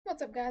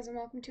What's up, guys, and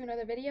welcome to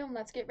another video, and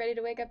let's get ready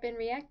to wake up and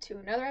react to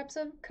another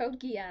episode of Code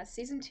Geass,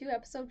 Season 2,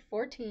 Episode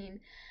 14.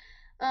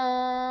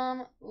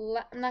 I'm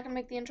not gonna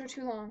make the intro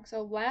too long.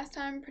 So last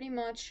time, pretty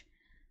much,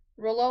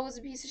 Rollo was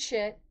a piece of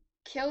shit,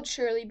 killed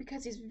Shirley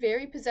because he's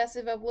very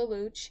possessive of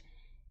Lelouch,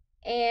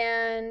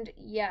 and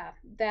yeah,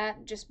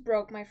 that just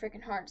broke my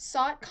freaking heart.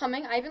 Saw it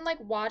coming. I even,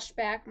 watched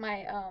back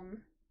my,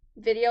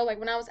 video,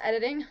 when I was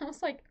editing. I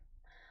was like,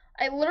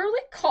 I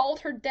literally called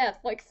her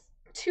death,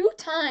 2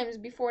 times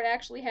before it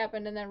actually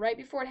happened, and then right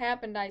before it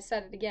happened, I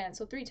said it again.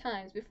 So 3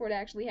 times before it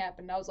actually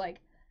happened. I was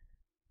like,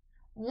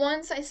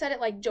 once I said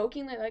it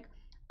jokingly, oh, you'll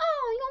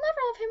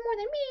never love him more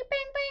than me,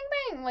 bang,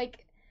 bang, bang.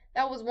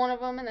 That was one of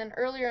them. And then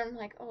earlier, I'm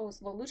like, oh, is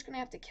Lelouch gonna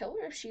have to kill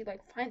her if she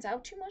finds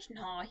out too much?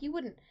 No, he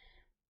wouldn't.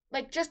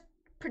 Just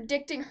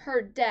predicting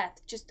her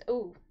death, just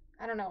oh,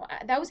 I don't know.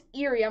 That was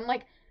eerie. I'm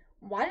like,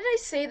 why did I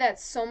say that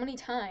so many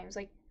times?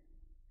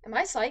 Am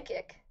I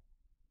psychic?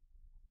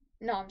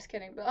 No, I'm just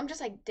kidding. But I'm just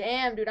like,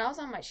 damn, dude, I was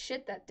on my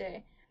shit that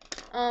day.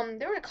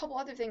 There were a couple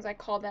other things I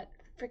called that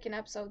freaking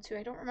episode too.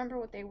 I don't remember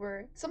what they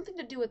were. Something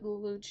to do with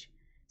Lelouch.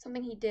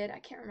 Something he did. I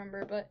can't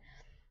remember. But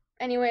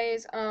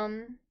anyways,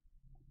 and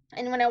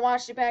when I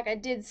watched it back, I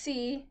did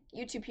see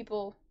YouTube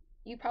people.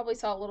 You probably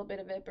saw a little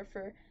bit of it, but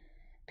for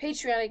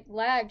Patreon, I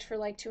lagged for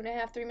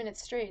 2.5, 3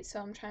 minutes straight.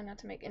 So I'm trying not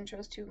to make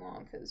intros too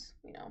long, because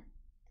I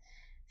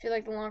feel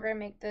like the longer I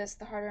make this,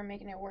 the harder I'm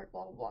making it work.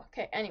 Blah blah blah.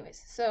 Okay.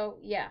 Anyways, so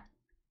yeah.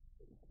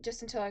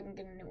 Just until I can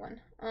get a new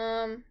one.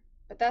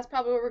 But that's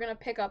probably where we're gonna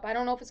pick up. I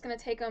don't know if it's gonna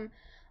take them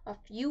a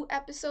few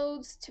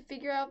episodes to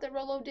figure out that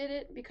Rollo did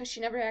it, because she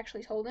never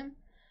actually told him.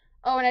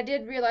 Oh, and I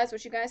did realize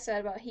what you guys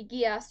said about he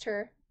Geassed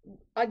her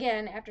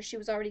again after she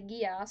was already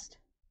Geassed.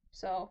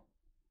 So,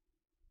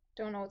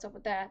 don't know what's up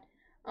with that.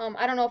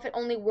 I don't know if it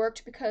only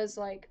worked because,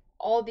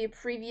 all the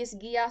previous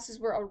Geasses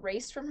were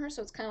erased from her,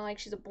 so it's kind of like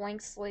she's a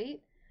blank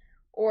slate,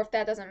 or if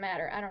that doesn't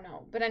matter. I don't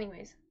know. But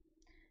anyways.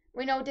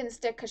 We know it didn't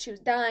stick because she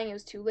was dying, it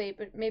was too late,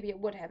 but maybe it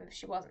would have if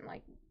she wasn't,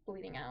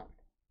 bleeding out.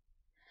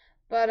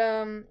 But,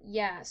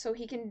 yeah, so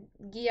he can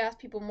Geass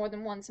people more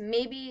than once.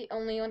 Maybe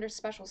only under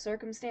special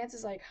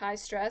circumstances, like high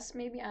stress,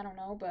 maybe, I don't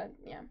know, but,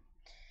 yeah.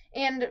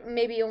 And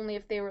maybe only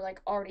if they were,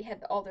 already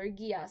had all their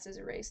Geasses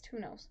erased, who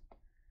knows.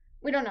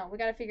 We don't know, we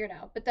gotta figure it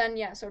out. But then,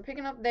 yeah, so we're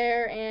picking up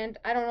there, and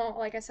I don't know,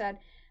 like I said,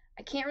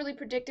 I can't really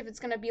predict if it's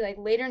gonna be,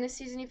 later in the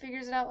season he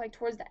figures it out,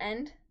 towards the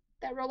end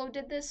that Rollo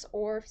did this,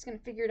 or if he's gonna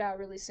figure it out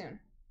really soon.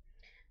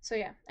 So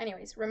yeah,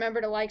 anyways,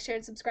 remember to like, share,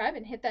 and subscribe,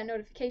 and hit that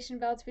notification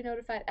bell to be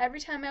notified every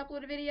time I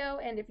upload a video,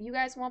 and if you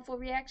guys want full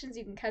reactions,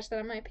 you can catch that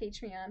on my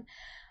Patreon.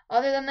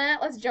 Other than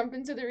that, let's jump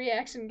into the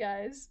reaction,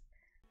 guys.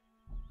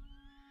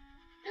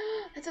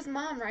 That says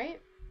Mom, right?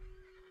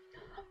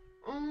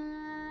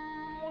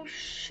 Oh,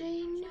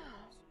 she knew.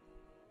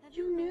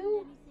 You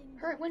knew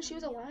her when she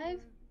was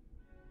alive?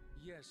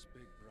 Yes,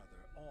 big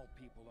brother, all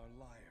people are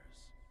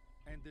liars.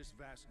 And this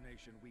vast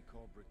nation we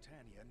call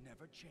Britannia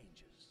never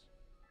changes.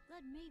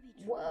 That may be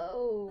true,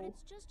 whoa. but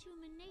it's just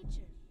human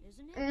nature,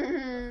 isn't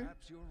it?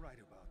 Perhaps you're right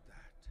about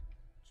that.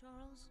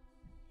 Charles,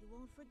 you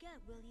won't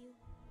forget, will you?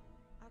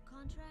 Our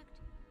contract?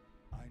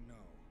 I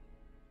know.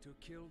 To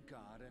kill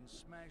God and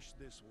smash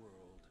this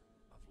world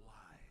of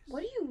lies.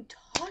 What are you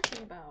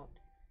talking about?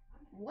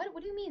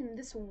 What do you mean,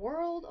 this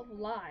world of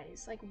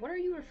lies? What are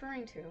you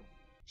referring to?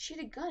 She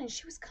had a gun and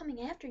she was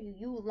coming after you,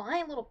 you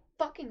lying little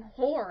fucking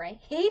whore. I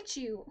hate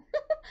you.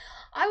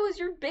 I was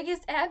your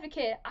biggest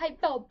advocate. I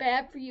felt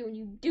bad for you and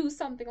you do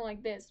something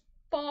like this.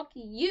 Fuck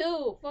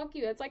you. Fuck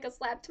you. It's like a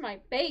slap to my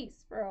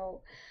face,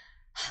 bro.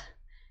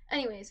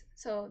 Anyways,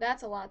 so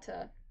that's a lot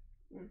to...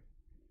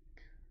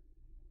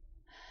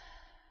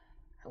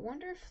 I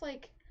wonder if,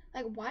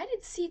 why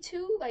did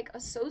C2,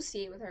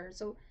 associate with her?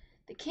 So,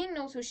 the king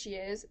knows who she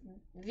is.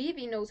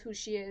 Vivi knows who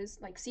she is.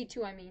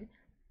 C2, I mean.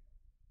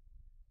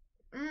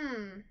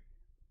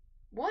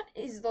 What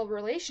is the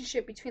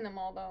relationship between them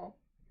all, though?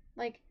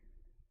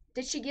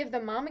 Did she give the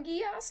mom a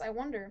Geass? I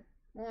wonder.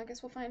 Well, I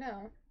guess we'll find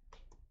out.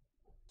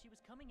 She was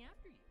coming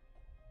after you.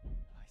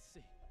 I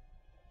see.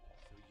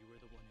 So you were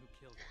the one who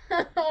killed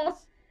her.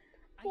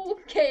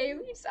 Okay,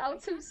 he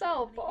outs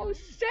himself. Oh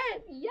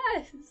shit,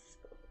 yes!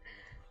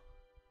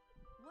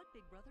 What,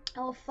 big brother?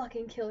 I'll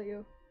fucking kill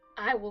you.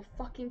 I will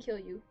fucking kill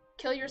you.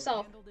 Kill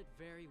yourself. You handled it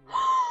very well.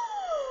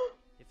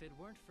 If it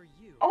weren't for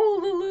you,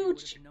 oh,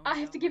 Lelouch! I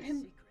have to give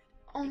him...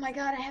 Oh my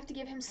god, I have to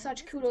give him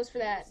such kudos for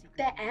that.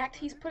 That act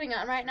he's putting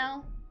on right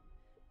now.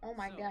 Oh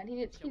my god, he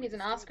needs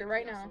an Oscar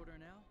right now.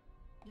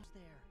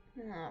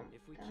 Oh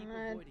if we keep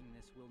avoiding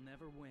this, we'll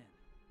never win.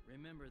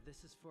 Remember,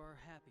 this is for our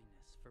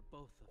happiness, for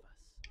both of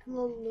us.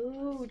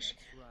 Lelouch.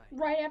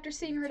 Right after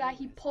seeing her die,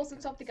 he pulls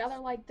himself together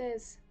like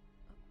this.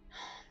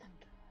 Oh my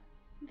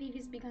god.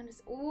 Vivi's begun to...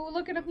 Ooh,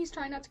 look at him, he's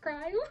trying not to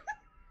cry. Well,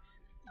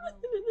 he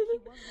wasn't when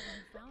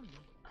he found me.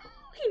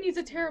 He needs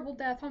a terrible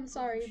death, I'm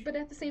sorry, but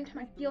at the same time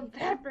I feel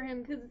bad for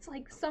him, because it's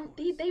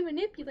they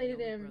manipulated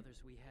him.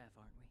 Brothers we have,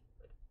 aren't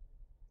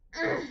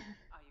we?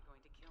 Are you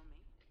going to kill me?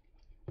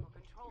 Or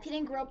control If he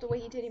didn't grow up the way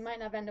he did, he might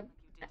not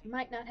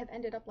have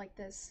ended up like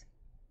this.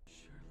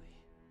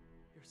 Surely,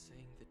 you're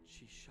saying that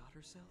she shot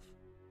herself?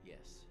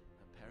 Yes,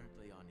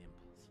 apparently on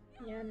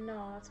impulse. Yeah,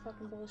 no, that's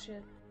fucking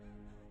bullshit.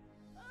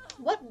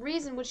 What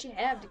reason would she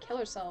have to kill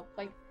herself?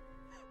 Like,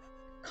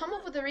 come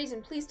up with a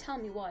reason. Please tell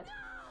me what.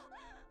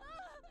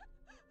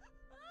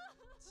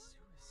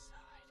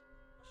 Suicide.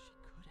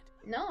 She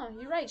couldn't. No,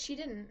 you're right. She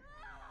didn't.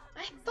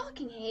 I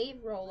fucking hate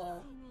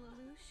Rolo.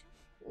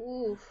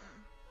 Oof.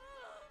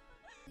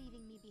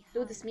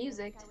 Dude, this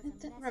music.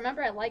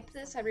 Remember, I liked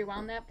this. I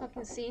rewound that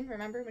fucking scene.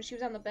 Remember when she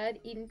was on the bed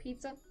eating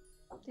pizza?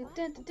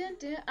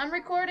 I'm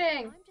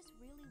recording. I'm just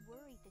really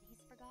worried that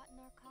he's forgotten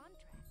our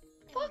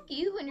contract. Fuck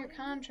you and your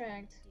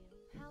contract.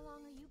 How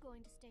long are you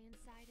going to stay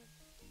inside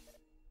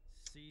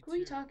it? Who are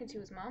you talking to?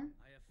 His mom?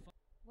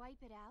 Wipe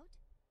it out?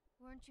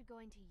 Weren't you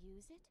going to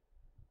use it?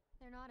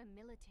 They're not a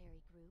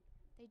military group.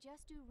 They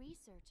just do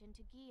research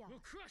into Geass. We'll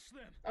crush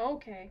them.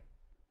 Okay.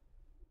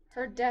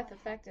 Her death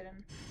affected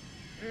him.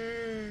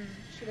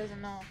 She doesn't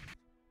know.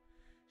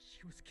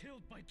 She was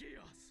killed by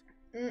Geass.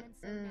 And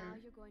so now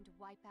you're going to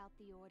wipe out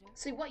the order?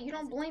 See what? You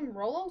don't blame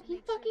Rolo? To He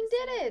make sure fucking the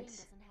did same it!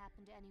 thing doesn't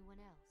happen to anyone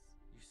else.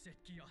 You said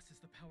Geass is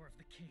the power of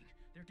the king.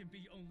 There can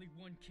be only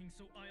one king,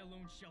 so I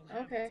alone shall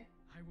have Okay. it.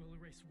 I will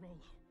erase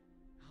Rolo.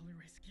 I'll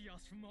erase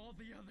Geass from all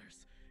the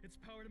others. Its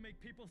power to make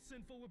people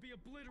sinful will be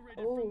obliterated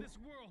from this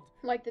world.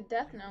 Like the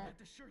Death Note.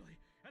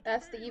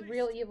 That's the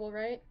real evil,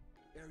 right?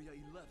 Area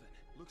 11.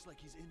 Looks like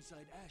he's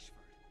inside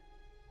Ashford.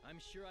 I'm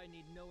sure I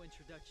need no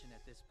introduction at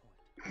this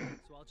point,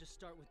 so I'll just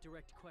start with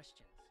direct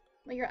questions.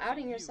 Well, you're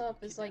outing You yourself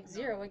as like kidnapped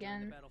Zero Naruto during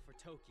again. the battle for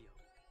Tokyo.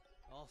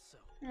 Also,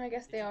 I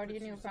guess did they you already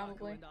put knew, Suzaku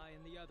probably. and I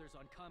and the others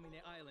on Kamine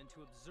Island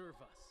to observe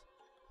us.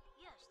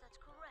 Yes, that's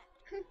correct.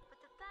 But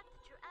the fact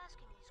that you're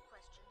asking these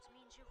questions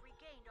means you've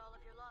regained all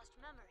of your lost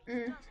memories,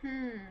 doesn't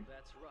it?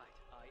 That's right,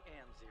 I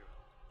am Zero.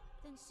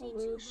 Then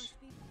Whoosh.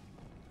 must be...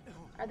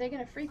 Are they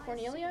gonna free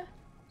Cornelia?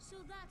 So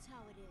that's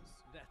how it is.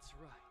 That's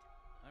right.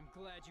 I'm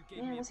glad you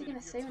gave Man, me what's a he bit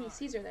gonna of say your when he time.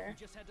 sees her there?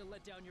 You just had to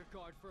let down your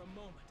guard for a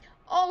moment.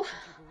 Oh!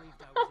 You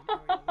believed I was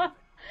in Area 11.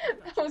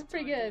 That was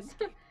pretty good.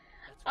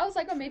 I was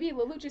like, oh, maybe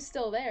Lelouch is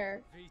still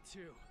there. V2.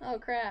 Oh,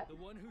 crap. The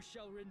one who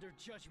shall render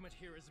judgment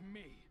here is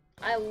me.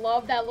 I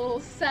love that little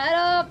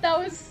setup. That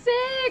was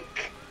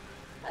sick.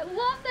 I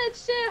love that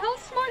shit. How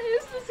smart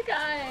is this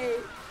guy?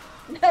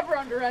 Never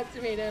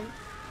underestimate him.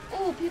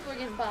 Oh, people are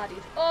getting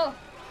bodied. Oh.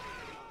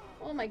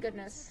 Oh my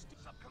goodness.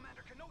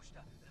 Sub-Commander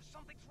Kenoshita,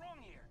 something's wrong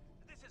here.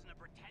 This isn't a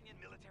Britannian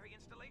military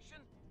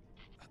installation.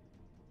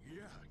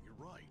 Yeah, you're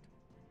right.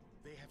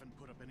 They haven't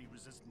put up any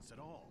resistance at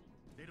all.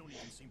 They don't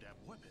even seem to have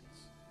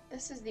weapons.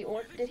 This is the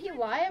Did he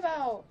lie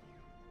about...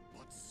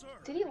 But sir...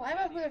 Did he lie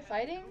about who they're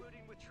fighting?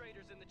 Colluding with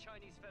traitors in the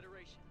Chinese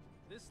Federation.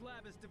 This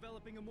lab is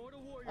developing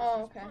immortal warriors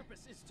Oh, whose okay.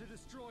 purpose is to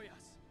destroy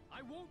us.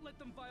 I won't let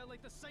them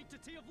violate the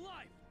sanctity of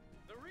life.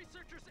 The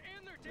researchers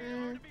and their data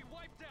are to be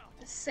wiped out.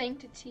 The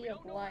sanctity We of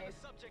don't know where life.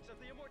 the subjects of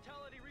the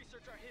immortality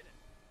research are hidden.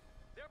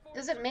 Therefore,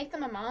 Does it make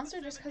them a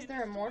monster just because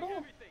they're immortal?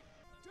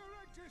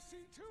 Director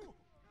C2,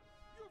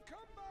 you've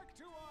come back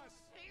to us.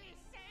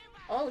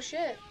 Oh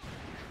shit.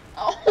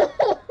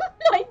 Oh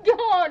my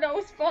god, that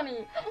was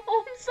funny.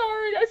 Oh, I'm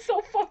sorry, that's so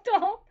fucked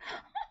up.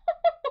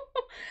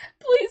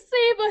 Please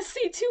save us,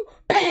 C2.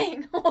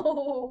 Bang!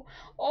 Oh,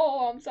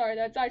 I'm sorry,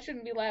 I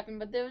shouldn't be laughing,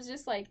 but there was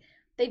just like,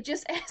 they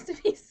just asked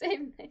to be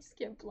saved and they just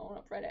get blown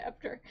up right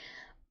after.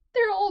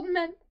 They're old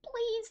men.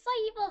 Please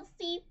save us,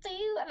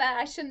 C2.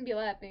 I shouldn't be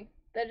laughing.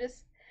 That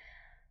just,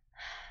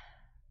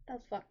 that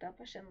was fucked up.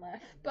 I shouldn't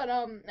laugh. But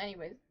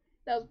anyways,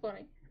 that was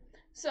funny.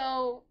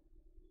 So,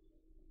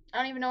 I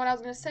don't even know what I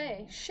was gonna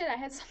say. Shit, I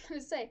had something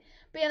to say.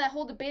 But yeah, that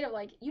whole debate of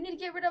like, you need to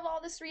get rid of all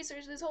this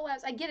research, this whole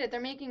ass. I get it. They're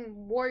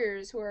making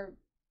warriors who are,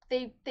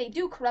 they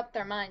do corrupt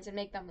their minds and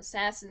make them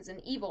assassins and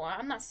evil.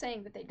 I'm not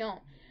saying that they don't,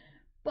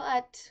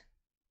 but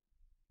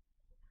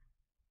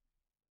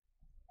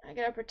I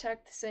gotta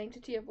protect the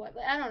sanctity of life.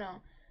 Like, I don't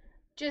know.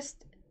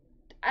 Just,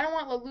 I don't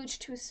want Lelouch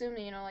to assume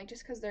that, you know, like,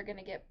 just because they're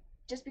gonna get,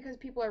 just because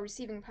people are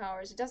receiving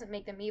powers, it doesn't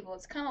make them evil.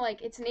 It's kind of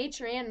like, it's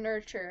nature and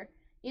nurture.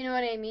 You know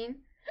what I mean?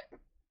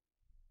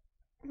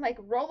 Like,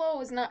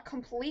 Rolo is not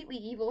completely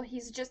evil.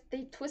 He's just,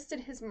 they twisted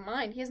his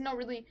mind. He has no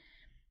really,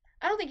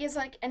 I don't think he has,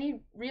 like,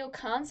 any real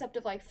concept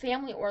of, like,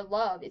 family or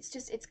love. It's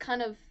just, it's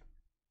kind of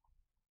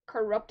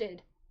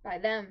corrupted by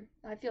them.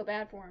 I feel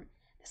bad for him.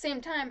 At the same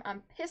time,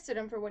 I'm pissed at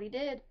him for what he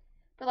did.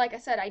 But like I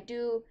said, I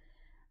do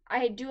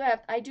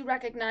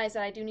recognize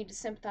that I do need to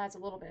sympathize a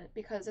little bit,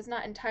 because it's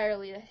not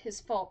entirely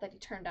his fault that he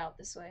turned out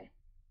this way.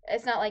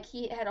 It's not like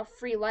he had a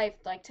free life,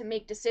 like, to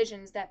make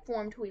decisions that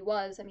formed who he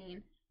was. I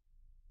mean,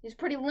 he's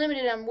pretty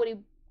limited on what he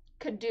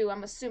could do,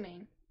 I'm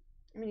assuming.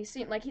 I mean, he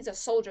seemed like he's a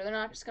soldier. They're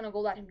not just gonna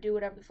go let him do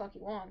whatever the fuck he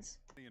wants.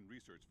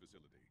 Research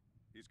facility.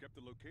 He's kept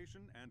the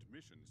location and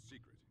mission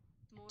secret.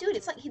 Dude,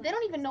 it's like they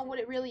don't even know what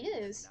it really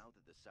is. Now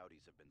that the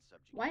Saudis have been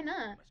subjugated, Why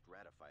not? we must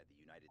ratify the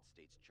United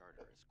States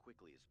Charter as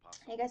quickly as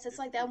possible. I guess it's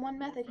like that one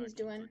method he's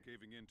doing.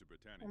 Caving into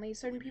Britannia. Only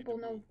certain We need people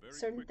to know move very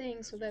certain quickly,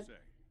 things so as you that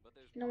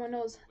say. no one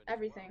knows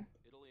everything.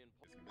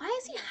 Why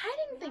is he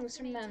hiding things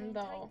from them,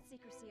 though?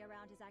 Secrecy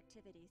around his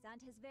activities and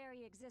his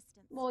very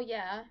existence. Well,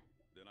 yeah.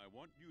 Then I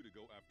want you to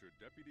go after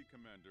Deputy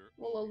Commander.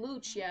 Well,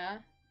 Lelouch, yeah.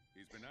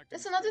 He's been acting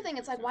That's another thing. strangely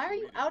It's like, since why the are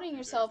you meeting a outing few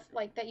yourself days ago.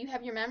 like that you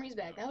have your memories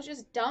back? That was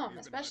just dumb,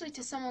 especially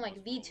to someone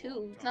like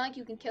V2. It's not like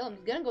you can kill him.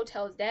 He's gonna go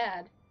tell his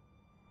dad.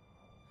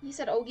 He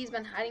said Ogi's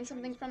been hiding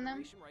something from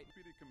them.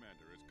 Deputy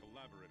Commander is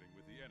collaborating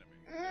with the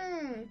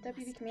enemy.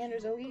 Deputy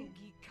Commander's Ogi.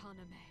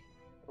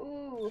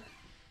 Ooh.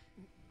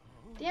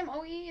 Damn,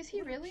 Ogi, is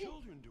he really?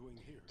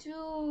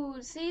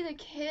 Dude, see the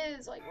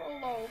kids, like,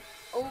 Rolo.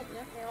 Oh,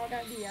 yep, they all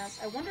got Geass.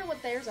 I wonder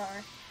what theirs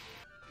are.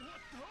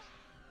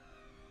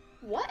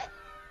 What?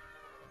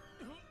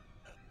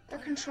 They're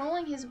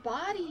controlling his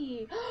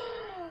body.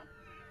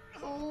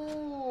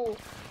 Oh,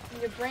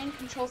 and your brain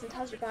controls and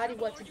tells your body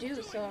what to do,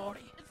 so.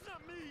 It's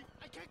not me.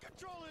 I can't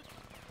control it.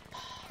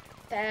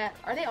 That.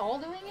 Are they all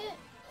doing it?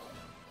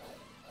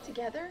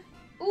 Together?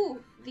 Ooh,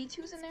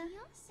 V2's in there?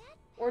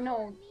 Or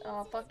no,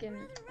 fucking.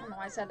 I don't know,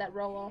 I said that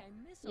Rolo.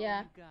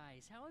 Yeah.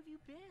 Guys, how have you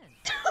been?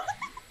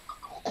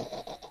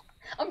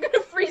 I'm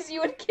gonna freeze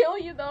you and kill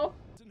you, though.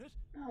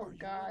 Oh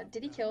god,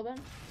 did he kill them?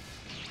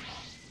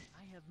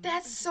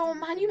 That's so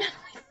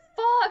monumentally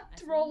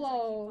fucked,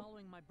 Rolo.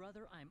 Following my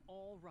brother, I'm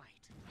all right.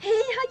 Hey,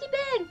 how you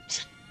been?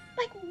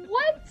 Like,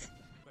 what?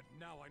 But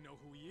now I know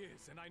who he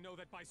is, and I know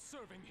that by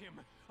serving him,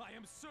 I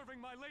am serving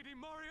my lady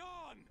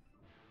Marion!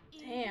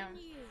 Damn.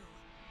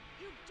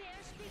 You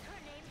dare speak her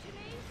name to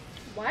me?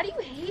 Why do you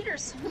hate her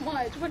so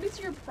much? What is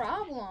your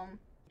problem?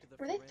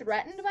 Were they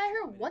threatened by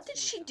her? What did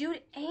she do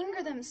to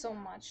anger them so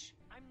much?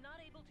 I'm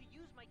not able to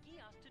use my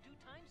Geass to do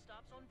time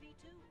stops on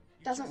V2.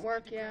 Doesn't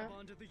work, yeah.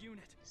 Onto the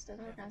unit. This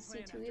doesn't work on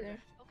C2 either.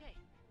 Okay,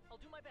 I'll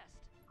do my best.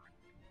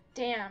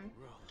 Damn.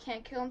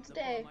 Can't kill him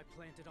today. The bomb I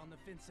planted on the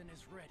Vincent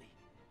is ready.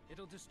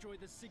 It'll destroy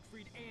the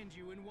Siegfried and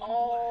you in one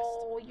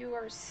Oh, you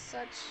are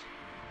such...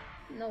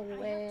 No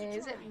way.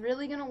 Is it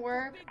really gonna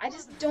work? I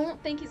just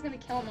don't think he's gonna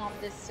kill him off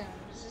this soon.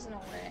 There's just no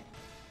way.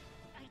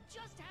 I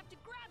just have to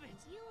grab it.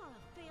 You are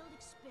a failed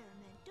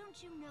experiment.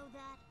 Don't you know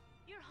that?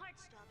 Your heart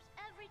stops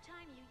every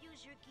time you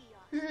use your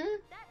Geass.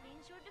 That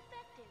means you're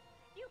defective.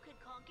 You could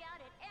conk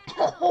out at any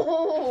moment.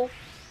 Oh,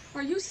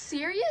 are you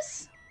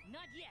serious?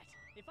 Not yet.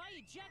 If I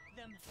eject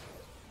them...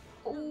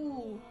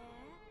 Ooh.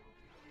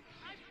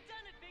 I've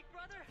done it, big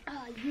brother.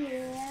 Oh,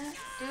 yeah.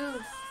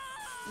 Dude,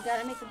 you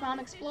gotta make the bomb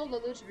explode,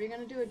 Lelouch. If you're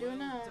gonna do it, do it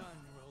now. Done,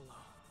 Rolo.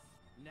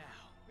 Now,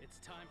 it's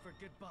time for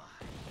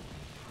goodbye.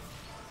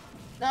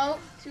 No,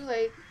 too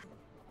late.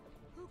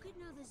 Who could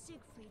know the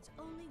Siegfried's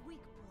only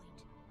weak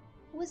point?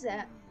 Who was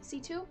that?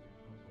 C2?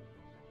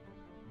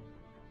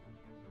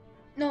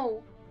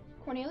 No.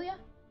 Cornelia?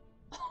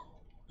 So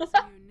your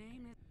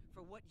name is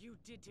for what you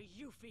did to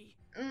Yuffie,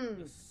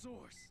 the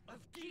source of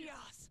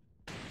Geass.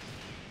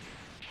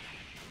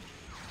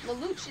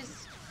 Lelouch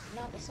is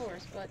not the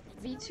source, but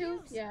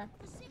V2? Yeah.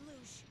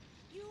 Lelouch,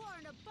 you are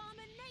an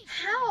abomination.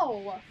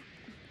 How?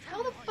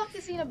 How the fuck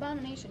is he an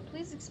abomination?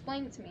 Please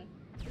explain it to me.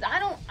 'Cause I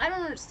don't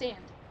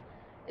understand.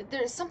 If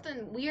there's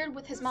something weird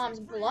with his mom's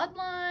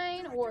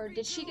bloodline, or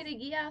did she get a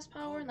Geass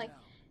power? Like,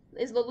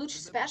 is Lelouch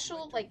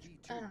special? Like,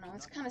 I don't know.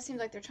 It kind of seems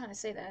like they're trying to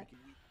say that.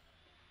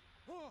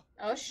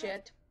 Oh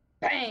shit.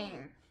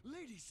 Bang!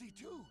 Lady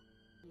C2. So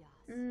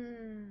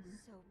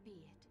be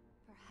it.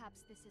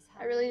 Perhaps this is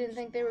how I really didn't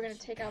think they were gonna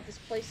take out this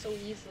place so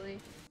easily.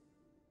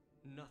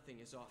 Nothing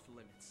is off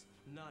limits.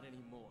 Not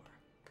anymore.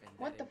 And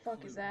What the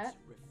fuck is that?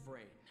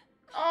 Refrain.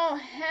 Oh,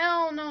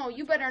 hell no.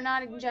 You better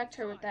not inject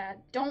her with that.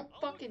 Don't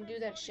fucking do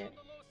that shit.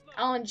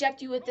 I'll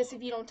inject you with this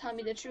if you don't tell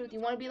me the truth. You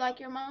want to be like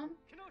your mom?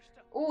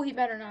 Ooh, he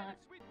better not.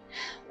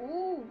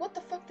 Ooh, what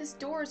the fuck? This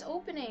door is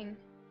opening.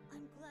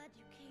 I'm glad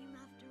you came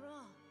after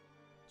all.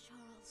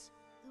 Charles,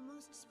 the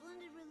most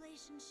splendid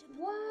relationship in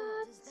the What?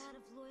 world is that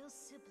of loyal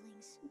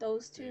siblings.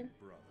 Those two.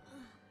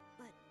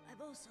 But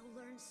I've also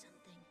learned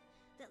something.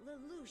 That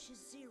Lelouch is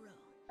zero.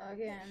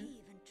 Again. That he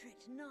even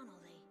tricked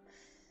Nonole.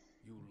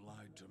 You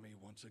lied to me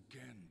once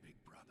again, big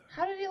brother.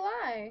 How did he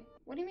lie?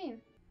 What do you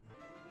mean?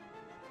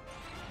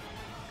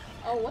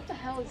 Oh, what the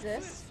hell is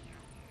this?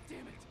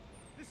 Damn it!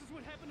 This is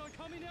what happened on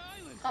Kamine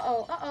Island.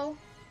 Uh-oh, uh-oh.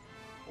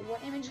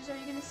 What images are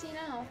you gonna see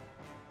now?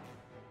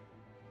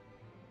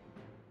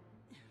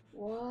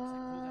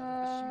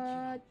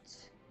 What?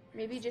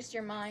 Maybe just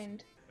your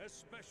mind.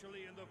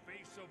 Especially in the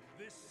face of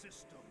this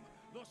system,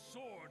 the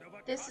sword of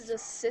a This is a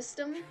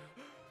system?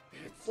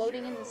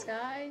 Floating in the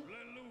sky?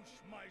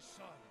 Lelouch, my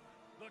son,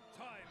 the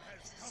time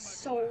has come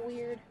So at last.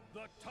 weird.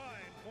 The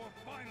time for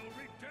final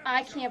redemption.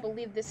 I can't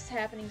believe this is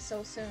happening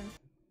so soon.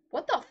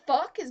 What the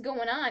fuck is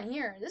going on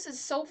here? This is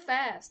so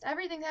fast.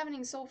 Everything's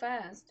happening so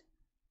fast.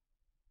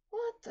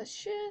 What the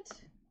shit?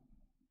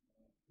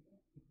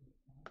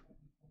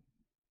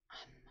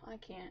 I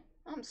can't.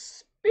 I'm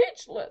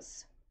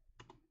speechless.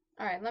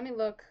 Alright, let me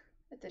look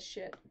at this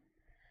shit.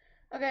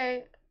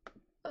 Okay.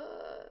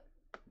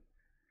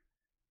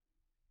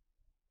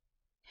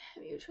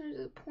 Have you returned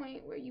to the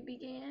point where you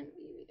began?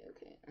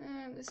 Okay.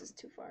 This is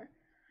too far.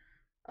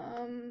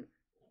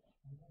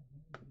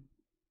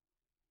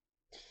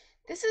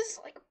 This is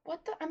like,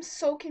 what the? I'm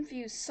so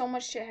confused. So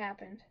much shit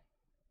happened.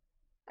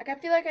 Like, I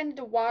feel like I need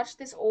to watch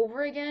this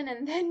over again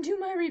and then do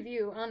my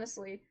review,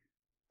 honestly.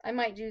 I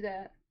might do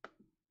that.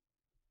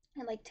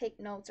 And, like, take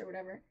notes or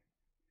whatever.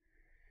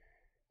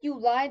 You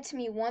lied to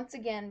me once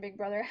again, Big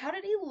Brother. How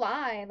did he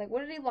lie? Like,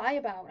 what did he lie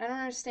about? I don't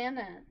understand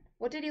that.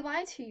 What did he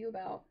lie to you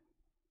about?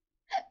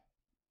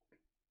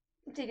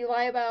 Did he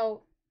lie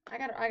about... I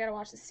gotta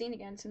watch the scene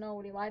again to know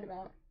what he lied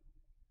about.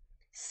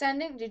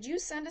 Did you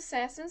send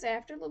assassins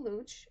after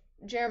Lelouch?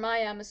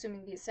 Jeremiah, I'm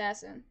assuming the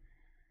assassin.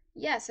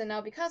 Yes, and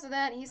now because of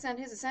that, he sent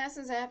his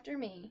assassins after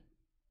me.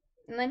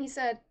 And then he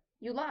said,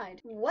 you lied.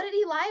 What did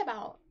he lie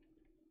about?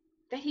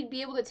 That he'd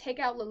be able to take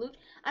out Lelouch?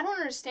 I don't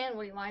understand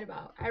what he lied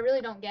about. I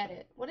really don't get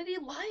it. What did he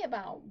lie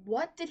about?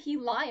 What did he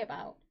lie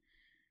about?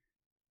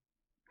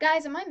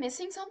 Guys, am I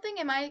missing something?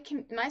 Am I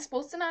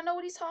supposed to not know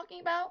what he's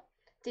talking about?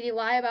 Did he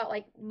lie about,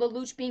 like,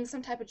 Lelouch being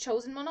some type of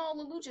chosen one? Oh,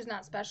 Lelouch is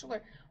not special.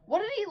 Or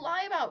what did he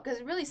lie about? Because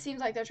it really seems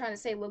like they're trying to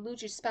say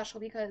Lelouch is special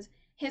because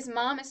his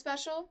mom is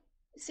special.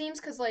 It seems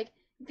because, like,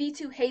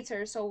 V2 hates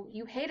her, so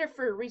you hate her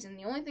for a reason.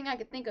 The only thing I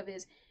could think of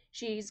is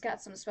she's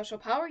got some special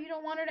power you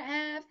don't want her to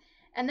have.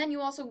 And then you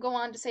also go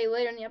on to say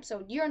later in the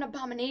episode, you're an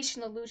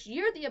abomination, Lelouch.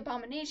 You're the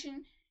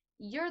abomination.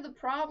 You're the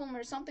problem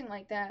or something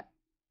like that.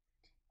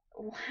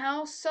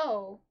 How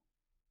so?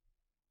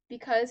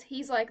 Because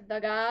he's, like,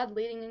 the god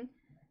leading...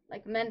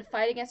 like, men to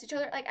fight against each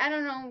other. Like, I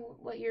don't know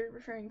what you're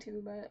referring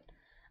to, but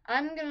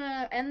I'm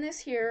gonna end this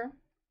here.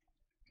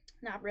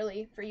 Not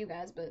really for you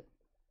guys, but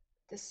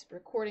this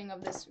recording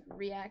of this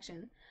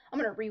reaction. I'm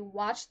gonna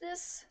rewatch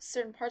this,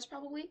 certain parts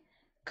probably,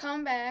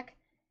 come back.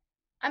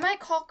 I might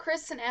call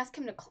Chris and ask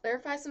him to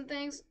clarify some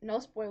things. No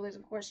spoilers,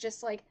 of course,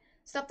 just, like,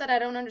 stuff that I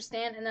don't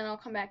understand, and then I'll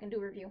come back and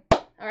do a review.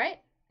 Alright?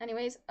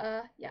 Anyways,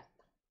 yeah.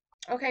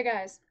 Okay,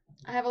 guys.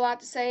 I have a lot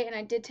to say, and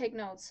I did take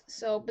notes.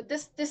 So, but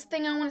this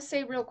thing I want to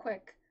say real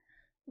quick.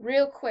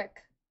 Real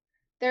quick.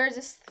 There is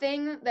this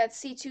thing that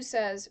C2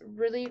 says,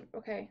 really,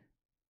 okay.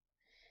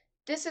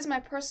 This is my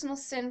personal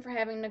sin for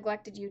having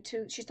neglected you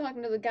too. She's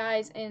talking to the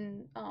guys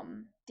in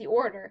the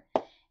order,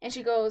 and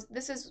she goes,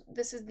 this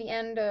is the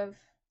end of,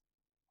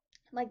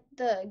 like,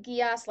 the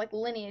Geass, like,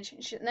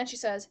 lineage. And then she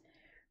says,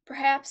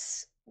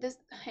 perhaps this,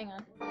 hang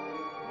on.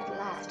 At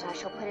last I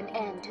shall put an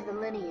end to the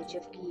lineage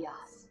of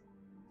Geass.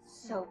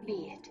 So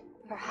be it.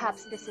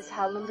 Perhaps this is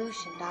how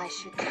Lelouch and I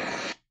should...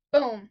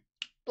 Boom.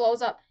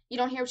 Blows up. You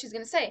don't hear what she's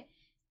gonna say.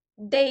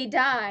 They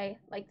die,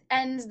 like,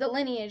 ends the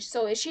lineage.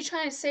 So is she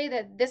trying to say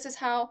that this is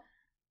how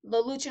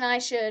Lelouch and I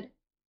should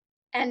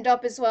end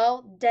up as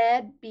well?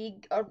 Dead, be,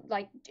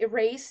 like,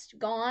 erased,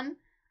 gone?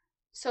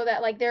 So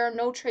that, like, there are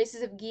no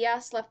traces of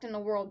Geass left in the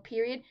world,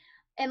 period.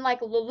 And,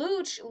 like,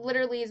 Lelouch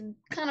literally is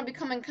kind of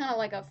becoming kind of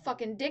like a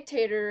fucking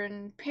dictator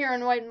and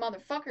paranoid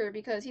motherfucker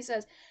because he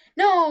says,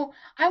 no,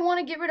 I want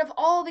to get rid of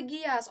all the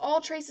Geass,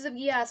 all traces of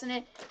Geass,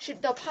 and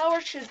the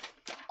power should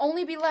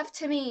only be left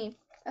to me.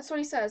 That's what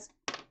he says.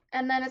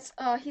 And then it's,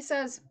 he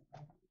says,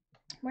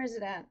 where's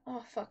it at?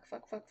 Oh, fuck.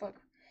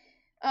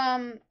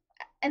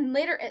 And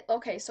later,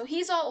 okay, so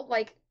he's all,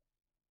 like,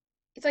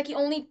 it's like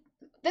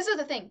this is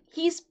the thing,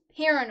 he's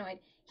paranoid.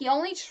 He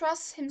only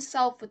trusts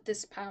himself with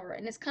this power,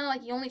 and it's kind of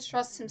like he only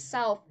trusts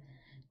himself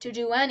to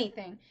do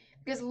anything.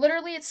 Because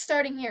literally it's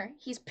starting here.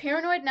 He's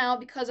paranoid now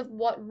because of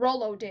what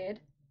Rollo did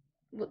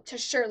to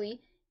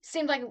Shirley.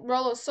 Seemed like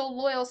Rollo's so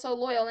loyal,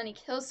 and then he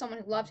kills someone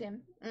who loved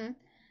him.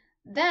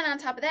 Then on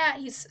top of that,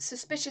 he's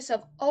suspicious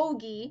of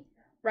Ogie,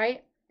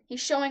 right? He's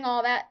showing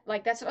all that,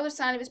 like, that's another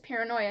sign of his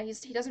paranoia.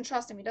 He doesn't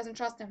trust him.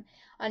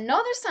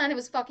 Another sign of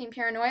his fucking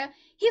paranoia,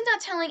 he's not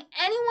telling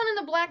anyone in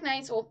the Black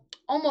Knights, or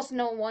almost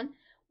no one,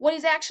 what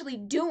he's actually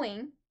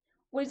doing.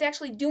 What he's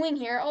actually doing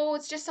here. Oh,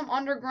 it's just some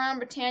underground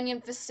Britannian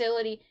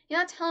facility. He's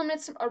not telling them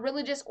it's a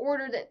religious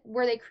order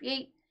where they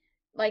create,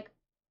 like,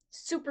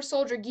 super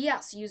soldier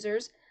Geass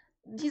users.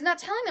 He's not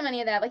telling them any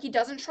of that. Like, he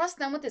doesn't trust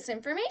them with this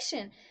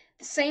information.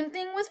 The same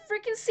thing with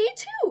freaking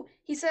C2.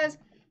 He says,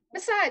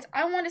 besides,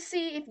 I want to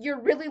see if you're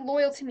really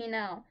loyal to me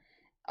now.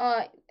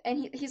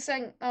 And he's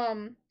saying,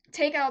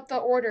 take out the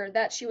order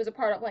that she was a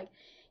part of. Like,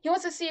 he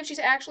wants to see if she's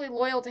actually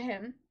loyal to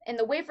him. And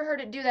the way for her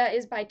to do that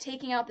is by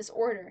taking out this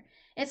order.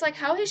 And it's like,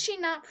 how has she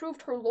not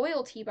proved her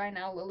loyalty by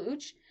now,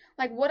 Lelouch?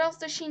 Like, what else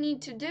does she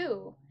need to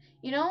do?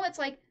 You know, it's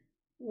like,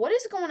 what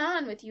is going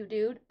on with you,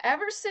 dude?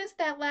 Ever since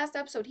that last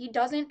episode, he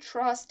doesn't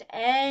trust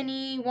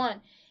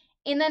anyone.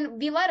 And then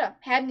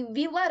having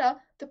Violetta,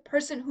 the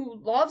person who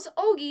loves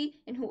Ogie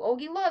and who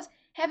Ogie loves,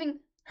 having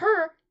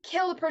her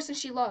kill the person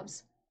she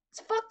loves. It's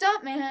fucked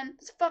up, man.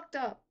 It's fucked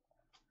up.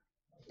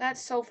 That's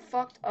so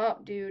fucked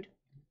up, dude.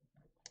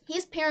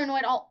 He's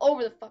paranoid all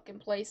over the fucking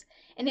place.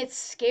 And it's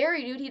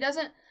scary, dude.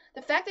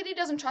 The fact that he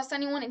doesn't trust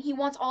anyone and he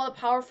wants all the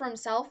power for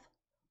himself,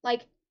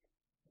 like,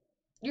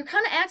 you're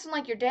kind of acting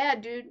like your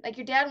dad, dude. Like,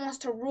 your dad wants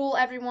to rule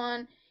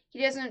everyone.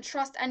 He doesn't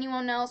trust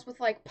anyone else with,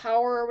 like,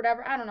 power or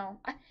whatever. I don't know.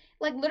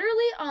 Like,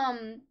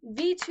 literally,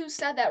 V2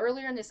 said that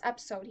earlier in this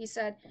episode. He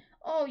said,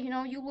 oh, you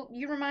know,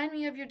 you remind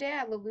me of your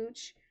dad,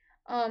 Lelouch.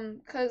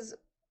 Because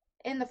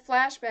in the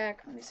flashback,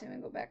 let me see, let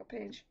me go back a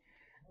page.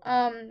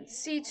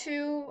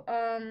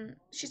 C2,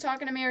 she's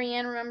talking to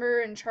Marianne,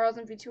 remember, and Charles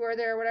and V2 are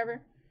there or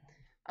whatever.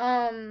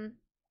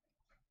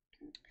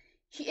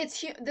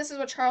 This is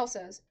what Charles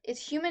says.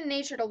 It's human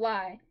nature to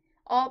lie.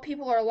 All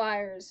people are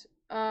liars.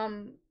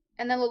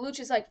 And then Lelouch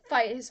is like,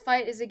 his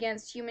fight is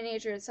against human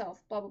nature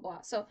itself, blah, blah,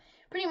 blah. So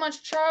pretty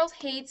much Charles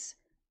hates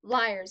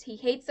liars. He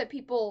hates that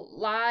people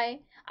lie.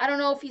 I don't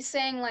know if he's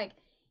saying like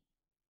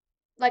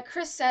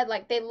Chris said,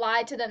 like they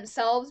lie to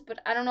themselves, but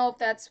I don't know if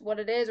that's what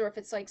it is or if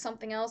it's like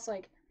something else.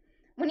 Like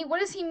what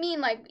does he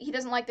mean? Like he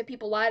doesn't like that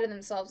people lie to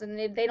themselves and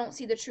they don't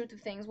see the truth of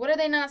things. What are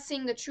they not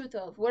seeing the truth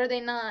of? What are they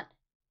not?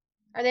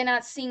 Are they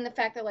not seeing the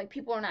fact that like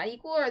people are not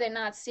equal? Or are they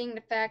not seeing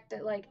the fact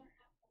that like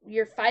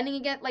you're fighting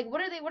against? Like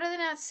what are they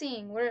not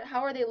seeing?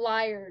 How are they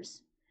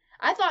liars?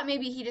 I thought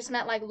maybe he just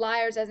meant like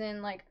liars as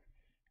in like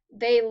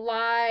they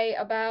lie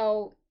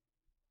about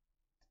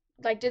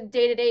like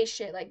day-to-day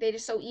shit, like they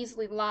just so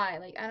easily lie,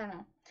 like I don't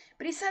know,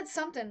 but he said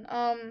something,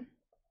 I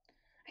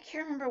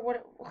can't remember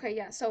what okay,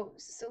 yeah, so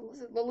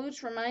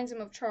Lelouch reminds him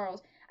of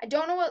Charles. I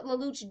don't know what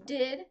Lelouch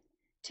did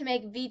to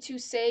make V2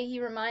 say he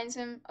reminds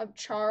him of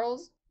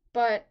Charles,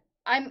 but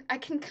I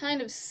can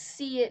kind of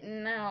see it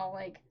now.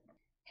 Like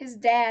his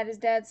dad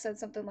said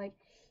something like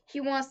he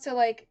wants to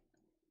like,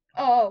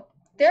 oh,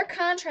 their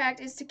contract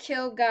is to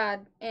kill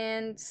God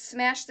and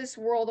smash this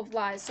world of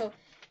lies. So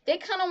they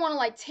kind of want to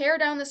like tear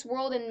down this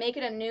world and make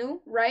it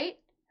anew, right?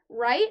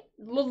 Right?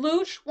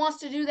 Lelouch wants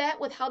to do that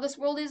with how this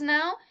world is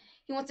now.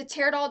 He wants to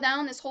tear it all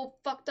down, this whole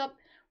fucked up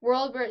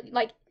world where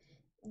like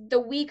the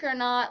weak are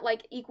not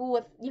like equal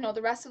with,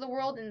 the rest of the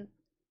world, and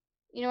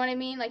you know what I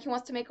mean? Like he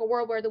wants to make a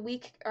world where the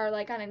weak are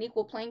like on an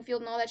equal playing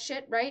field and all that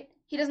shit, right?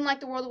 He doesn't like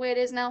the world the way it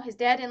is now. His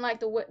dad didn't like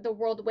the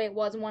world the way it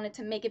was and wanted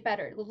to make it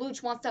better.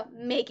 Lelouch wants to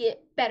make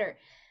it better.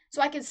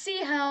 So I can see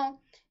how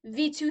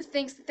V2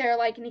 thinks that they're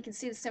like, and he can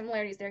see the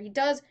similarities there. He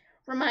does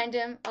remind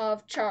him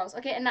of Charles.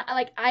 Okay, and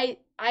I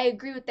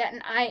agree with that,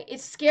 and it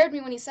scared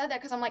me when he said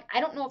that because I'm like, I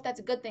don't know if that's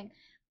a good thing.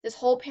 This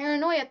whole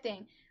paranoia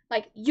thing,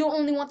 like you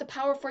only want the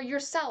power for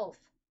yourself.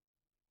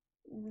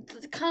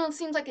 It kind of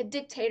seems like a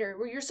dictator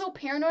where you're so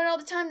paranoid all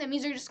the time that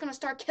means you're just gonna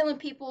start killing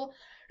people.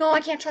 No,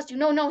 I can't trust you.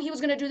 No, he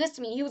was gonna do this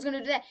to me. He was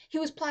gonna do that. He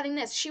was plotting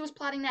this. She was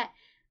plotting that.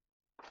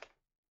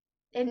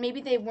 And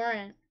maybe they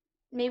weren't.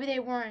 Maybe they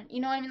weren't.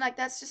 You know what I mean? Like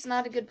that's just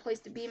not a good place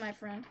to be, my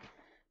friend.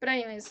 But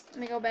anyways, let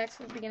me go back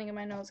to the beginning of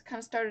my notes. It kind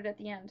of started at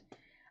the end.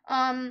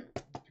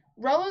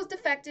 Rollo's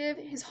defective.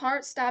 His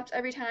heart stops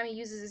every time he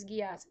uses his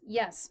Geass.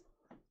 Yes.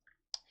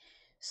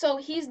 So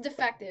he's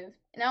defective.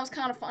 And that was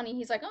kind of funny.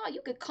 He's like, oh, you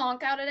could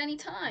conk out at any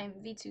time.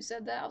 V2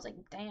 said that. I was like,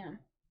 damn.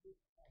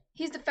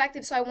 He's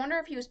defective, so I wonder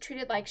if he was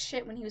treated like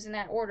shit when he was in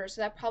that order,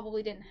 so that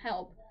probably didn't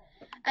help.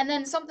 And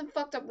then something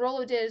fucked up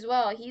Rollo did as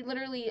well. He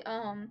literally, hey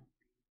guys,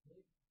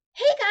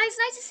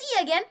 nice to see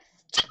you again.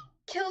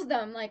 Kills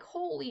them. Like,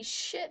 holy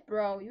shit,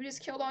 bro. You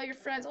just killed all your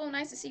friends. Oh,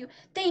 nice to see you.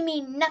 They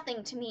mean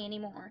nothing to me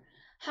anymore.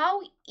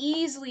 How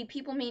easily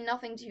people mean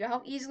nothing to you.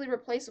 How easily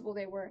replaceable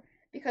they were.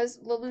 Because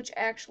Lelouch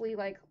actually,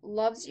 like,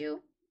 loves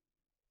you.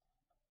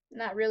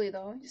 Not really,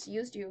 though. He just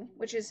used you.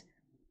 Which is,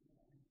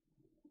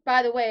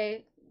 by the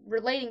way,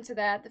 relating to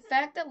that, the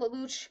fact that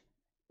Lelouch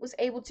was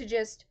able to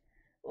just,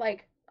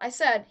 like I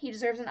said, he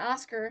deserves an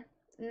Oscar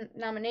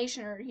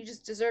nomination, or he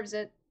just deserves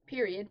it,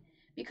 period.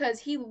 Because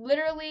he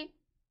literally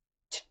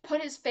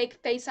put his fake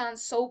face on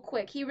so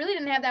quick. He really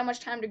didn't have that much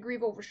time to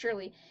grieve over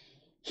Shirley.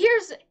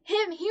 Here's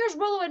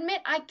Rollo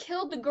admit, I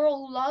killed the girl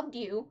who loved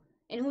you,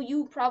 and who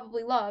you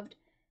probably loved.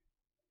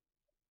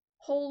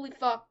 Holy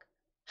fuck.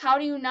 How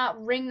do you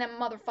not wring them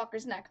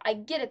motherfucker's neck? I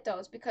get it though,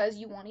 it's because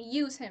you want to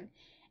use him.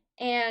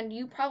 And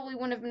you probably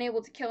wouldn't have been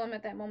able to kill him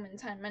at that moment in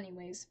time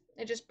anyways.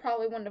 It just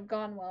probably wouldn't have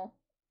gone well.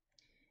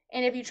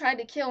 And if you tried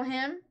to kill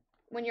him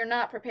when you're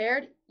not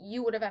prepared,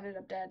 you would have ended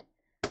up dead.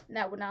 And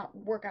that would not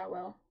work out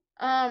well.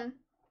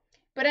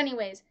 But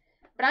anyways,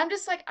 but I'm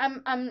just like,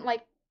 I'm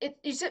like,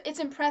 it's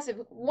impressive.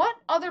 What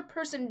other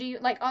person do you,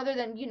 like, other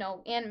than,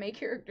 anime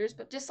characters,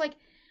 but just like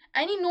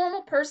any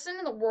normal person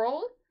in the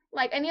world,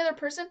 like any other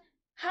person,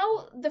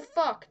 how the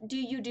fuck do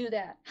you do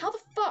that? How the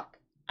fuck?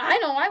 I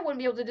know I wouldn't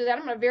be able to do that.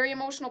 I'm a very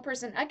emotional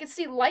person. I could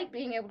see Light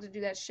being able to do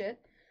that shit.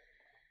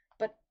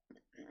 But,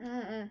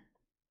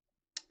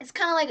 it's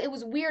kind of like, it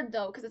was weird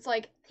though, because it's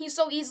like, he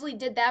so easily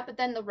did that, but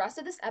then the rest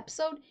of this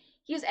episode,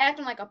 he was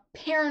acting like a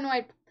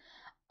paranoid,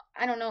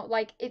 I don't know,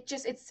 like,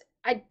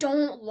 I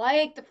don't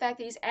like the fact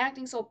that he's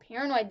acting so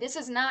paranoid. This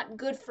is not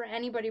good for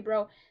anybody,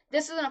 bro.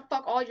 This is gonna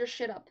fuck all your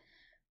shit up.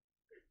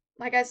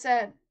 Like I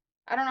said,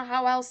 I don't know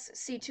how else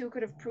C2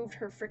 could have proved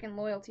her freaking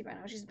loyalty by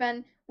now. She's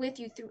been with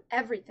you through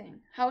everything.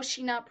 How has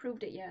she not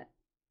proved it yet?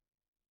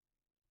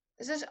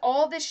 Is this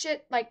all this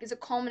shit, like, is a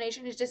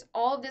culmination? Is just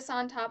all of this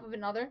on top of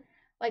another?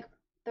 Like,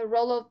 the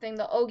Rollo thing,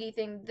 the Ogi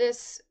thing,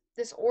 this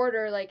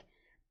order, like,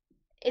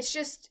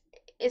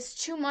 it's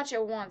too much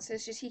at once.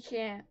 It's just, he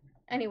can't.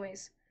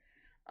 Anyways.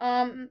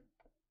 I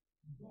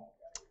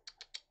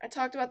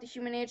talked about the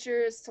human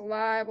nature is to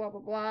lie, blah,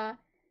 blah, blah.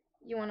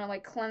 You want to,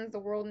 like, cleanse the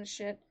world and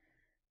shit.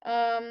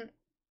 C2,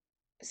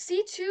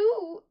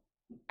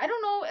 I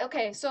don't know.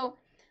 Okay, so,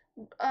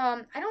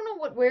 I don't know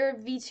where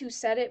V2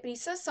 said it, but he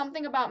says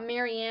something about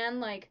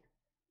Marianne, like,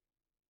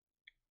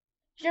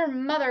 your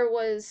mother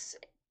was,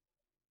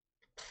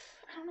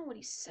 I don't know what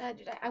he said,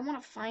 dude. I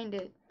want to find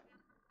it.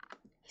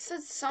 He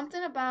said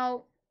something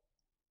about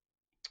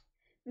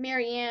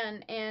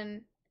Marianne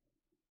and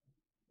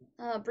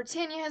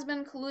Britannia has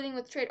been colluding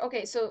with trade.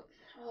 Okay, so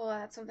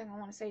that's something I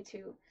want to say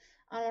too.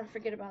 I don't want to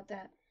forget about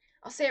that.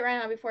 I'll say it right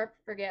now before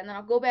I forget, and then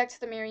I'll go back to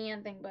the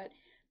Marianne thing. But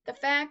the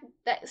fact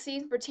that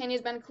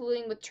Britannia's been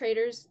colluding with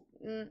traitors,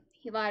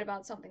 he lied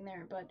about something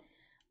there, but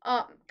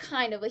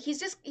kind of like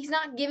he's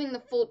not giving the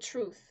full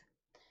truth.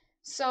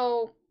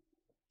 So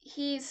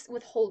he's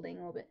withholding a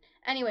little bit.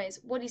 Anyways,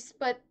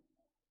 but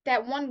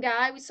that one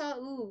guy we saw,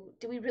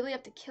 do we really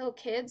have to kill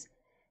kids?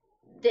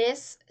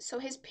 So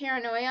his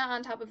paranoia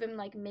on top of him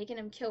like making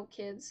him kill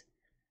kids,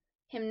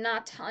 him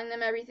not telling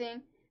them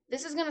everything,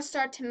 this is gonna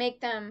start to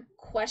make them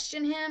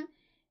question him,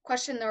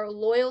 question their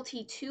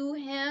loyalty to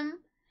him,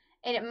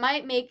 and it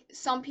might make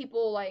some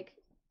people like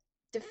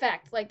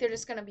defect. Like they're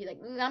just gonna be like,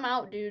 I'm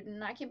out, dude,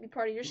 and I can't be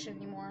part of your shit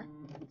anymore.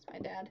 It's my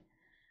dad.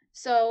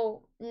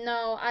 So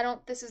no, I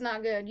don't. This is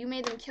not good. You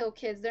made them kill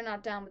kids. They're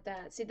not down with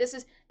that. See, this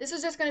is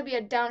just gonna be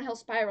a downhill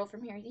spiral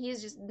from here.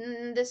 He's just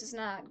this is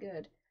not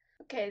good.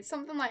 Okay,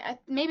 something like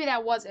maybe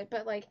that was it,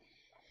 but like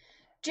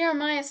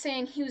Jeremiah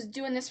saying he was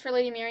doing this for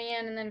Lady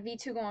Marianne, and then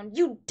V2 going,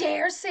 "You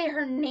dare say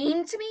her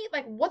name to me?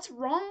 Like, what's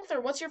wrong with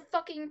her? What's your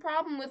fucking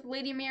problem with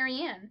Lady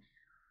Marianne?"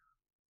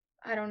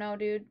 I don't know,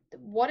 dude.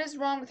 What is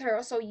wrong with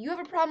her? So you have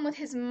a problem with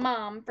his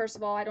mom, first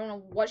of all. I don't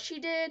know what she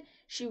did.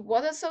 She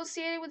was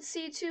associated with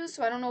C2,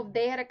 so I don't know if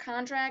they had a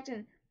contract,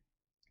 and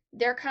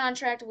their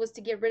contract was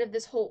to get rid of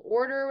this whole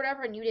order or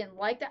whatever, and you didn't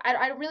like that.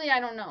 I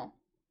don't know.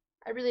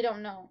 I really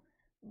don't know.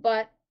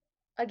 But,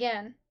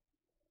 again,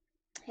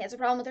 he has a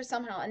problem with her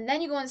somehow. And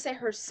then you go and say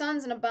her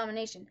son's an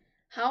abomination.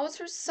 How is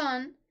her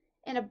son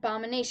an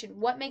abomination?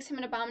 What makes him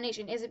an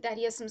abomination? Is it that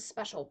he has some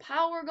special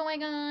power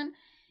going on?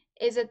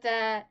 Is it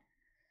that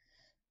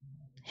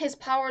his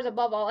power is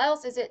above all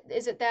else? Is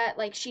it that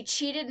like she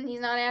cheated and he's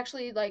not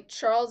actually like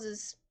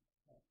Charles's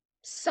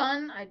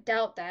son? I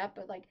doubt that,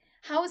 but like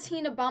how is he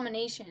an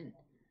abomination?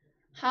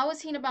 How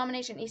is he an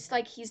abomination?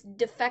 He's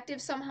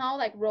defective somehow,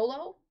 like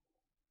Rolo?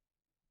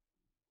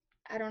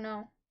 I don't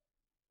know.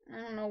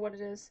 I don't know what it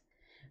is.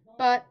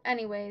 But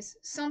anyways,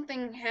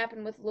 something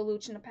happened with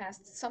Lelouch in the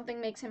past. Something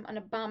makes him an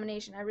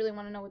abomination. I really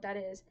want to know what that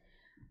is.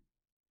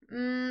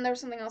 There was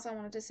something else I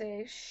wanted to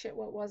say. Shit,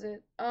 what was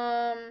it?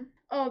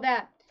 Oh,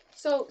 that.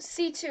 So,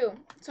 C2.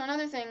 So,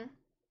 another thing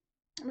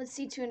with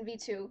C2 and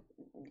V2.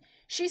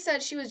 She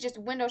said she was just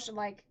window,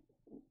 like,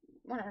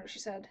 whatever she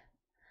said.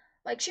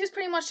 Like, she was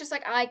pretty much just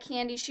like eye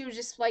candy. She was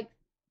just, like,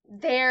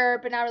 there,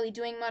 but not really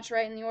doing much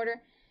right in the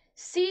order.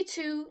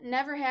 C2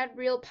 never had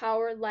real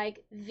power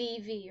like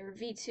VV, or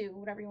V2,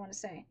 whatever you want to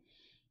say.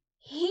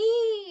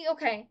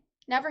 Okay,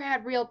 never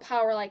had real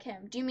power like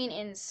him. Do you mean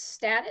in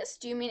status?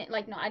 Do you mean,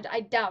 like, no,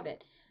 I doubt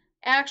it.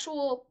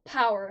 Actual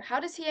power.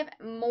 How does he have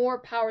more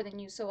power than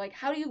you? So, like,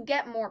 how do you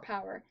get more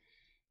power?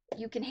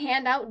 You can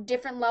hand out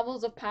different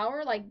levels of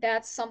power? Like,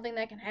 that's something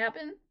that can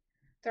happen?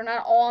 They're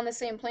not all on the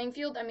same playing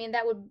field? I mean,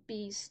 that would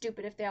be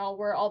stupid if they all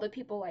were. All the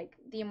people, like,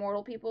 the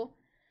immortal people.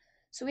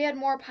 So we had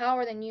more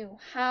power than you.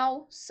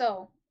 How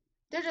so?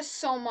 There's just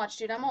so much,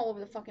 dude. I'm all over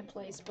the fucking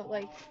place. But,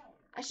 like,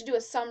 I should do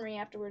a summary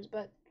afterwards.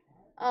 But,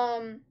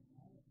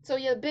 so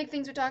yeah, the big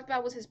things we talked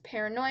about was his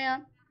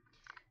paranoia.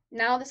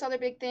 Now this other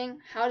big thing,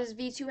 how does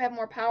V2 have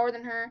more power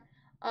than her?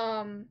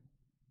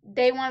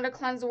 They wanted to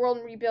cleanse the world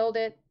and rebuild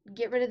it.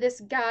 Get rid of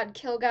this god,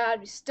 kill God.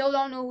 We still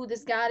don't know who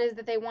this god is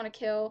that they want to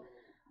kill.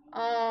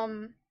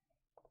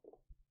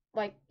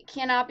 Like, it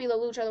cannot be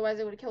Lelouch, otherwise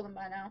they would have killed him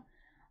by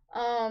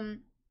now.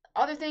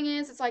 Other thing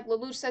is, it's like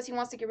Lelouch says he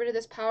wants to get rid of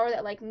this power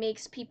that, like,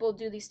 makes people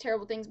do these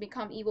terrible things,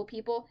 become evil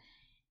people.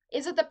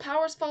 Is it the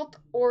power's fault,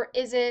 or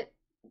is it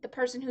the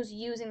person who's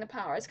using the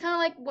power? It's kind of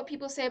like what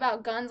people say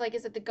about guns. Like,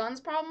 is it the guns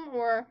problem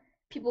or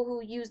people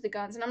who use the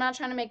guns? And I'm not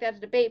trying to make that a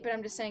debate, but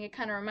I'm just saying it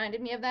kind of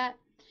reminded me of that.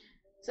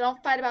 So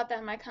don't fight about that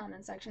in my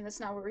comment section. That's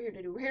not what we're here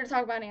to do. We're here to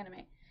talk about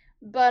anime.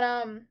 But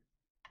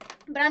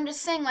I'm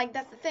just saying, like,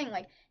 that's the thing.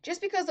 Like,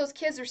 just because those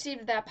kids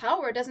received that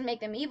power, it doesn't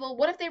make them evil.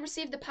 What if they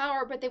received the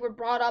power, but they were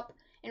brought up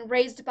and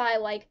raised by,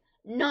 like,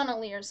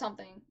 Nunnally or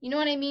something? You know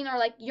what I mean? Or,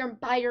 like,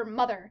 by your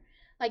mother.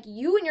 Like,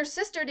 you and your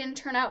sister didn't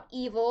turn out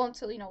evil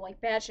until, you know,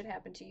 like, bad shit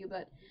happened to you.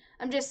 But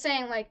I'm just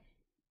saying, like,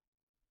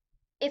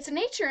 it's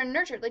nature and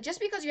nurture. Like, just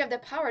because you have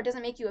that power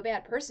doesn't make you a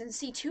bad person.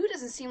 C2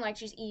 doesn't seem like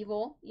she's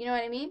evil. You know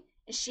what I mean?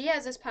 And she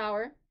has this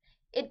power.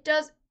 It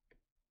does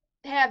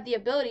have the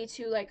ability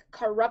to, like,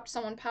 corrupt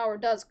someone. Power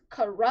does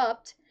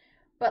corrupt.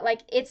 But,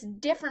 like, it's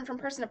different from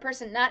person to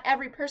person. Not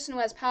every person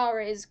who has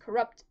power is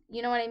corrupt.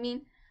 You know what I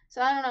mean?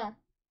 So, I don't know.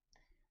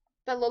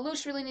 But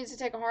Lelouch really needs to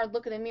take a hard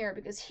look in the mirror,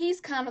 because he's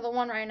kind of the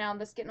one right now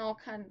that's getting all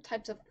kind of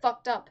types of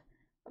fucked up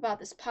about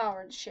this power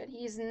and shit.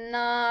 He's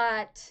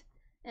not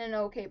in an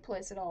okay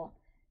place at all.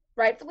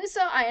 Rightfully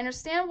so. I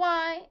understand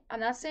why. I'm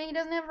not saying he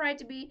doesn't have a right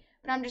to be,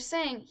 but I'm just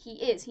saying he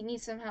is. He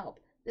needs some help.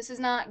 This is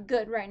not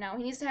good right now.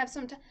 He needs to have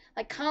some,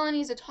 like, Colin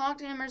needs to talk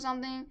to him or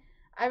something.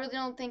 I really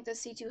don't think that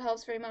C2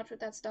 helps very much with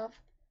that stuff.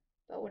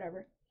 But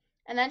whatever.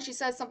 And then she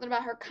says something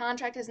about her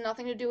contract has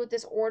nothing to do with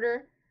this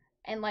order.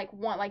 And, like,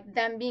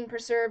 them being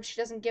preserved,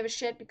 she doesn't give a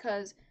shit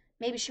because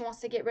maybe she wants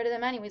to get rid of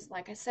them anyways,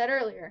 like I said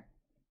earlier.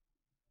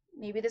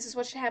 maybe this is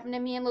what should happen to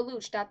me and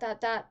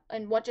Lelouch, ...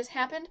 And what just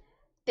happened?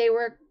 They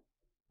were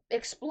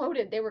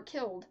exploded. They were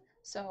killed.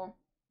 So,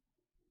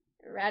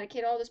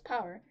 eradicate all this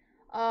power.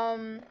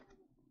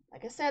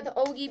 Like I said, the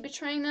Ogi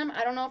betraying them,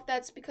 I don't know if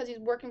that's because he's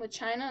working with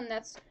China and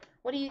that's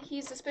what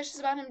he's suspicious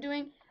about him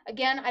doing.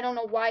 Again, I don't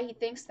know why he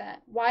thinks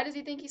that. Why does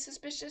he think he's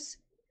suspicious?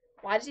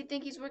 Why does he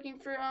think he's working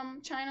for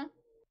China?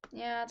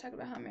 Yeah, talk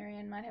about how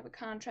Marianne might have a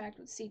contract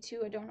with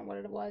C2. I don't know what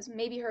it was.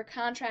 Maybe her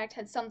contract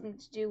had something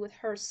to do with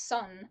her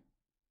son.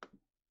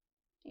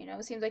 You know,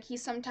 it seems like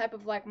he's some type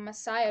of, like,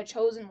 Messiah,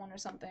 chosen one or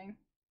something.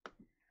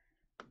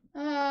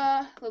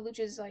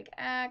 Lelouch's, like,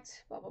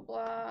 act, blah, blah,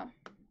 blah.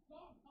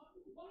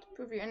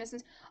 Prove your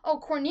innocence. Oh,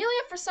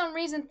 Cornelia, for some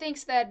reason,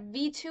 thinks that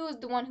V2 is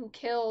the one who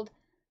killed,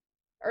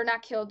 or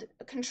not killed,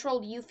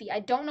 controlled Yuffie.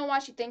 I don't know why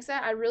she thinks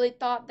that. I really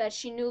thought that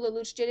she knew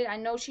Lelouch did it. I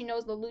know she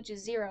knows Lelouch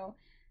is Zero.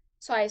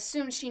 So I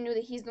assumed she knew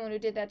that he's the one who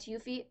did that to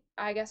Yuffie.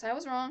 I guess I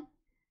was wrong.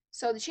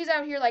 So she's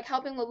out here, like,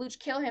 helping Lelouch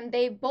kill him.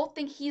 They both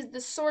think he's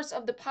the source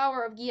of the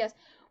power of Geass.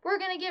 We're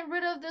gonna get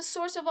rid of the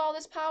source of all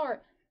this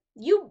power.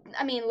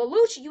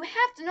 Lelouch, you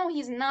have to know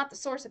he's not the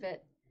source of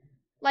it.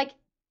 Like,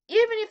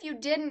 even if you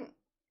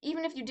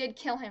did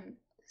kill him,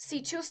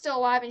 C2's still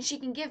alive and she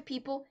can give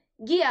people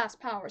Geass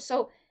power.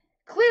 So,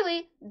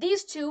 clearly,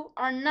 these two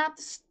are not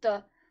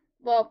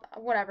well,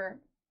 whatever.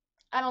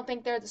 I don't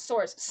think they're the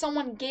source.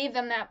 Someone gave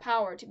them that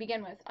power to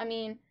begin with. I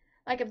mean,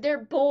 like, if they're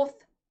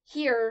both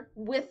here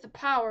with the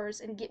powers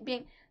and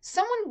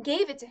someone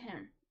gave it to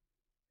him.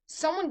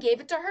 Someone gave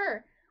it to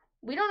her.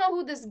 We don't know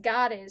who this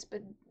god is,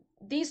 but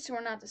these two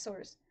are not the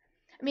source.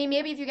 I mean,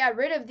 maybe if you got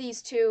rid of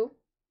these two,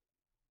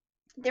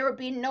 there would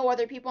be no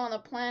other people on the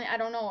planet. I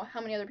don't know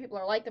how many other people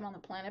are like them on the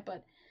planet,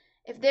 but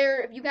if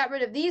you got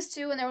rid of these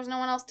two and there was no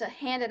one else to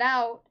hand it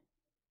out,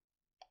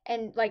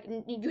 and, like,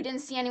 you didn't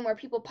see any more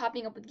people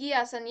popping up with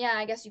Geass, then yeah,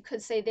 I guess you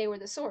could say they were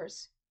the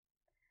source.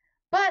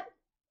 But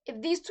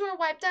if these two are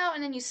wiped out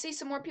and then you see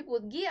some more people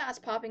with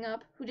Geass popping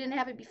up who didn't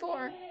have it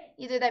before,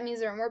 either that means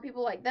there are more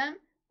people like them,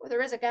 or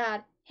there is a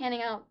god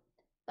handing out,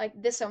 like,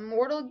 this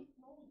immortal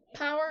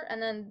power,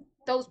 and then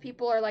those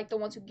people are, like, the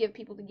ones who give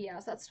people the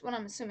Geass. That's what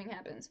I'm assuming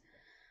happens.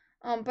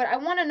 But I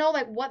want to know,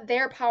 like, what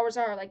their powers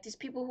are. Like, these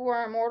people who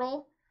are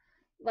immortal,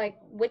 like,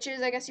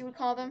 witches, I guess you would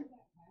call them.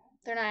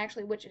 They're not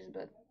actually witches,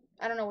 but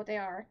I don't know what they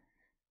are.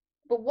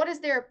 But what is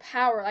their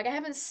power? Like, I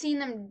haven't seen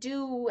them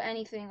do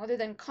anything other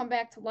than come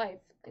back to life.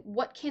 Like,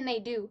 what can they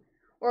do?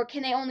 Or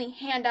can they only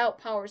hand out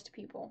powers to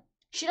people?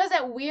 She does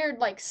that weird,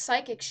 like,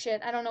 psychic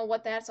shit. I don't know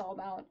what that's all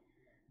about.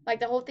 Like,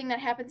 the whole thing that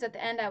happens at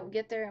the end, I will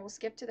get there. I will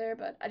skip to there,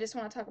 but I just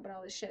want to talk about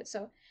all this shit.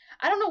 So,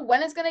 I don't know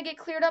when it's going to get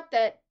cleared up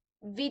that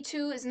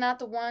V2 is not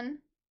the one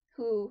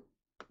who...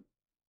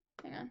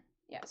 Hang on.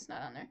 Yeah, it's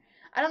not on there.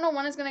 I don't know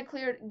when it's gonna get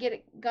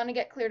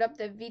cleared up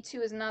that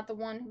V2 is not the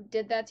one who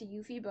did that to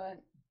Yuffie, but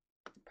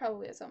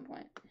probably at some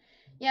point.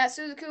 Yeah,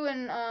 Suzaku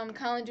and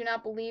Colin do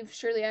not believe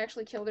Shirley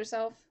actually killed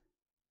herself.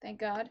 Thank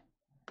God.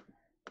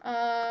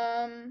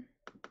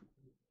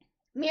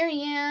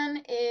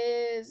 Marianne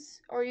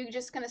is... Or are you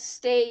just gonna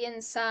stay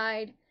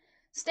inside?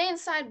 Stay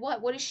inside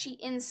what? What is she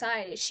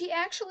inside? Is she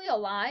actually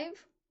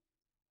alive?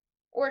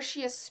 Or is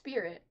she a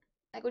spirit?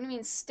 Like, what do you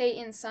mean, stay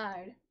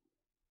inside?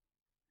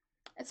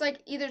 It's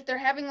like either they're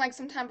having, like,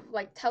 some type of,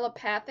 like,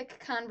 telepathic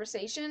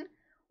conversation,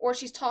 or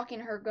she's talking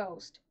to her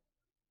ghost.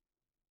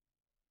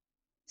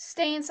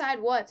 Stay inside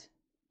what?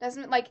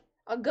 Doesn't, like,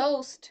 a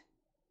ghost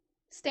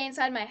stay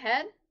inside my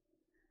head?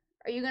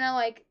 Are you gonna,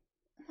 like...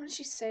 What did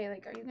she say?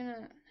 Like, are you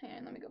gonna... Hang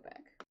on, let me go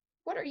back.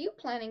 What are you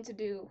planning to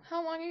do?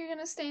 How long are you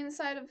gonna stay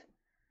inside of...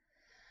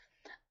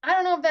 I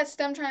don't know if that's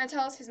them trying to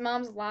tell us his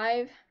mom's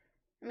alive.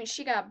 I mean,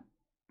 she got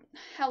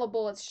hella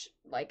bullets,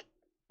 like...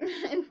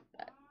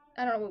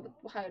 I don't know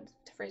how to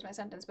phrase my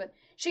sentence, but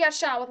she got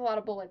shot with a lot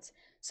of bullets.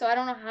 So I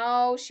don't know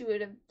how she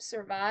would have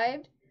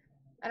survived.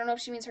 I don't know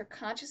if she means her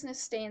consciousness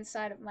stay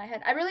inside of my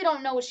head. I really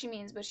don't know what she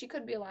means, but she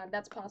could be alive.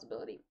 That's a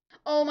possibility.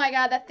 Oh my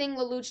god, that thing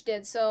Lelouch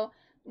did. So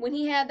when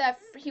he had that,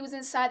 he was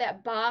inside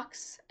that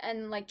box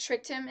and, like,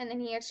 tricked him, and then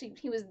he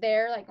was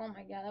there. Like, oh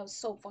my god, that was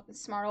so fucking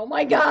smart. Oh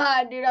my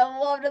god, dude, I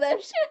loved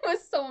that shit. It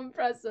was so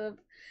impressive.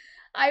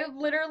 I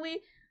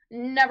literally...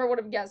 never would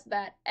have guessed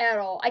that at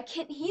all.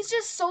 He's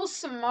just so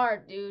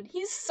smart, dude.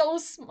 He's so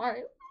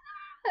smart.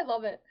 I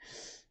love it.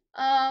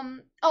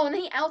 Oh, and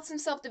then he outs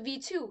himself to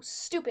V2.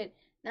 Stupid.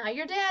 Now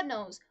your dad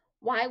knows.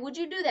 Why would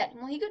you do that?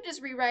 Well, he could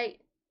just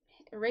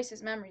erase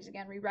his memories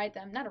again, rewrite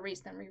them. Not erase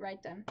them,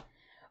 rewrite them.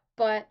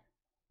 But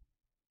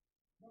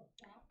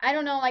I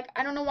don't know, like,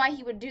 I don't know why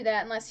he would do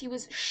that unless he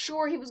was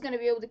sure he was going to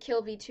be able to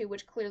kill V2,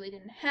 which clearly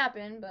didn't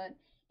happen, but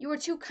you were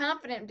too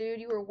confident,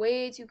 dude. You were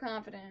way too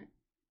confident.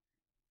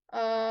 Did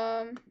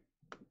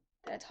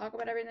I talk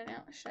about everything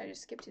now? Should I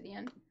just skip to the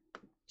end?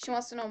 She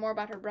wants to know more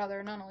about her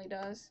brother. Nunley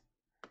does.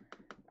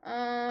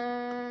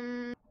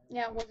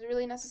 Yeah, was it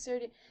really necessary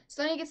to...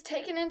 So then he gets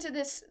taken into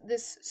this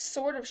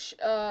sort of,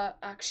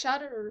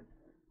 Akshata, or...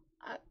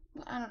 I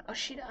don't know,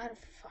 Ashita, I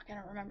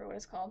don't remember what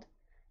it's called.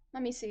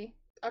 Let me see.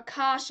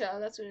 Akasha,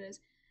 that's what it is.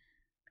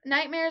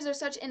 Nightmares are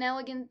such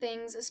inelegant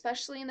things,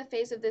 especially in the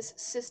face of this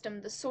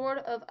system, the Sword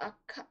of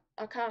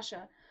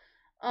Akasha.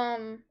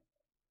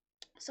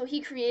 So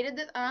he created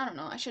this. I don't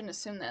know. I shouldn't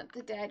assume that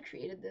the dad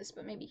created this,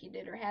 but maybe he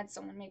did or had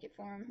someone make it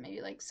for him.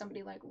 Maybe like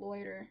somebody like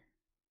Lloyd or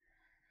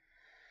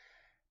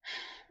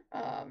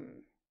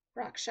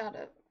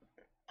Rakshata.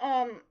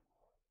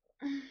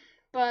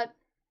 But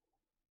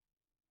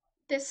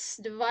this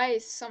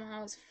device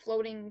somehow is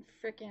floating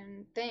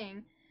freaking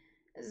thing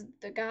is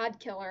the God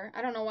Killer.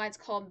 I don't know why it's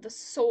called the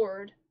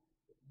Sword.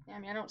 I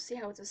mean, I don't see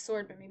how it's a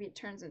sword, but maybe it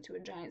turns into a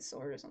giant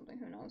sword or something.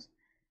 Who knows?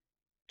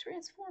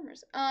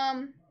 Transformers.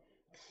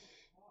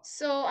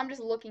 So I'm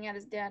just looking at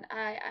his dad.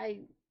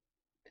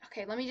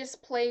 Okay, let me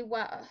just play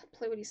what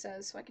he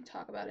says so I can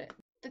talk about it.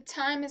 The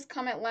time has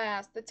come at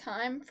last. The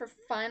time for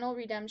final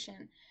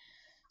redemption.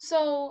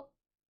 So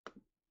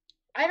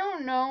I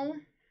don't know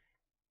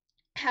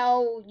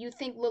how you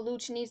think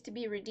Lelouch needs to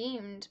be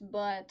redeemed,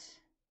 but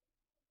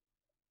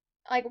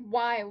like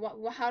why?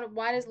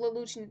 Why does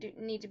Lelouch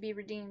need to be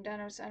redeemed? I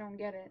don't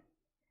get it.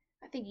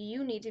 I think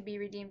you need to be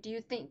redeemed. Do you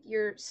think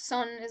your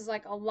son is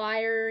like a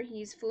liar?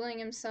 He's fooling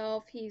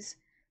himself. He's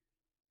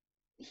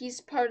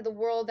part of the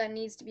world that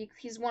needs to be.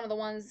 He's one of the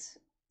ones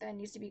that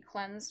needs to be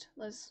cleansed,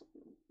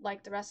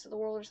 like the rest of the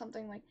world or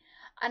something like.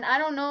 And I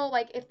don't know,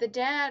 like if the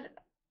dad,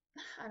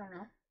 I don't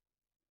know.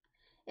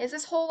 Is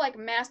this whole like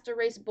master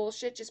race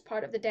bullshit just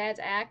part of the dad's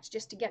act,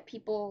 just to get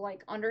people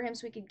like under him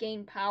so he could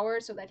gain power,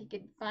 so that he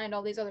could find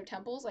all these other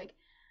temples? Like,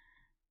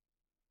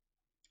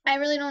 I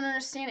really don't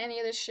understand any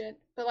of this shit.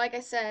 But like I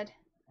said,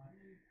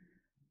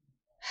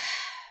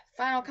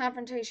 final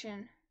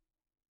confrontation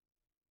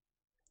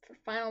for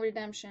final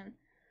redemption.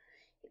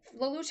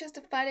 Lelouch has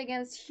to fight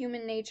against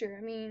human nature.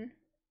 I mean,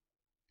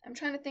 I'm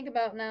trying to think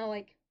about now,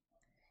 like,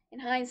 in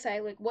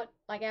hindsight, like, what,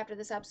 like, after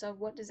this episode,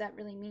 what does that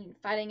really mean?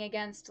 Fighting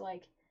against,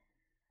 like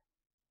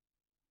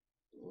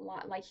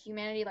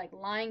humanity, like,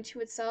 lying to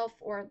itself,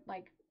 or,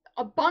 like,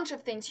 a bunch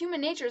of things. Human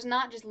nature is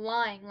not just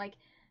lying. Like,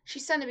 she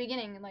said in the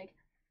beginning, like,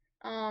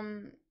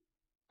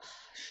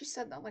 she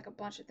said that, like, a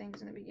bunch of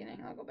things in the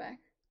beginning. I'll go back.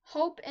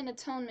 Hope and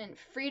atonement,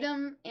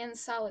 freedom and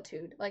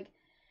solitude. Like,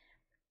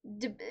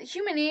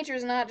 human nature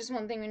is not just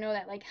one thing. We know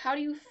that. Like, how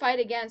do you fight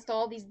against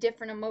all these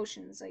different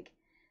emotions, like,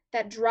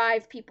 that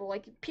drive people?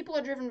 Like, people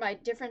are driven by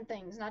different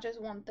things, not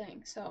just one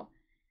thing. So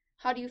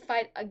how do you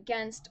fight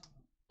against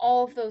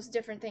all of those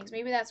different things?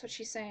 Maybe that's what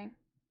she's saying.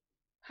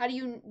 How do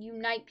you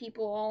unite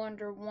people all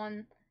under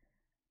one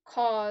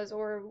cause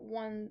or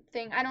one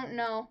thing? I don't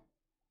know.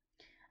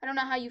 I don't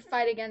know how you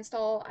fight against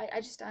all.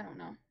 I don't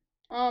know.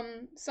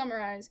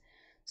 Summarize.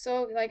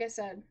 So, like I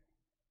said,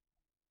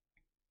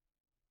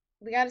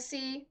 we gotta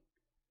see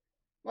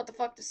what the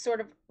fuck this Sword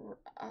of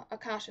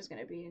Akasha is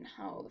gonna be, and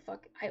how the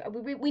fuck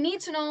we need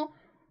to know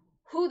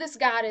who this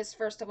god is,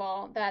 first of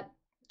all, that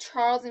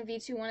Charles and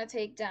V2 want to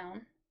take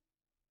down.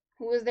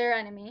 Who is their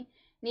enemy?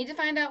 Need to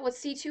find out what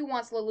C2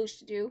 wants Lelouch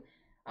to do.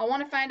 I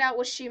want to find out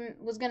what she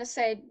was gonna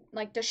say.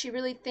 Like, does she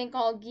really think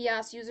all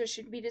Geass users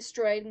should be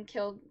destroyed and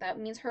killed? That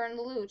means her and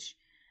Lelouch.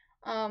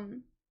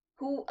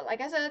 Who, like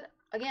I said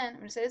again, I'm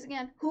gonna say this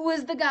again. Who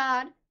is the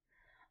god?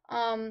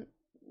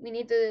 We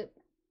need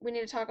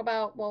to talk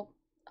about. Well,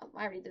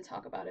 I already did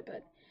talk about it,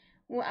 but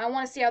I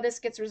want to see how this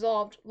gets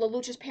resolved.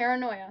 Lelouch's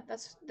paranoia.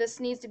 This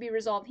needs to be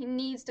resolved. He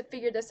needs to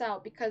figure this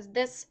out, because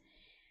this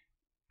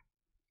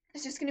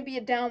is just gonna be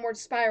a downward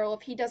spiral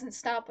if he doesn't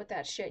stop with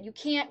that shit. You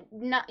can't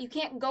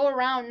go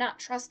around not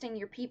trusting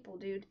your people,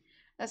 dude.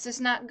 That's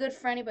just not good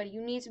for anybody.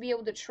 You need to be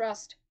able to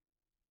trust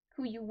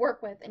who you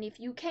work with, and if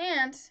you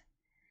can't,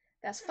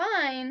 that's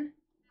fine.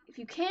 If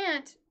you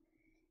can't,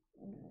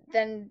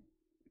 then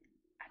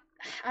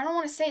I don't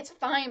want to say it's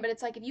fine, but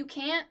it's like, if you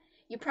can't,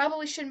 you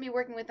probably shouldn't be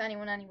working with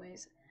anyone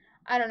anyways.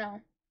 I don't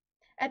know.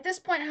 At this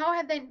point, how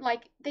have they,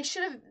 like,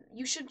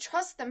 you should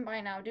trust them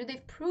by now, dude.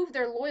 They've proved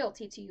their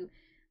loyalty to you.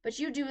 But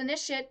you doing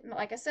this shit,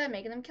 like I said,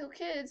 making them kill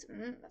kids,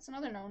 that's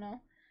another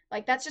no-no.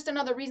 Like, that's just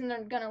another reason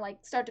they're gonna,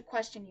 like, start to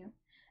question you.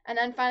 And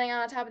then finding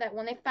out on top of that,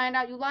 when they find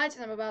out you lied to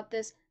them about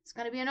this, it's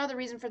gonna be another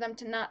reason for them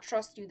to not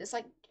trust you. This,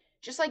 like,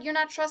 just like you're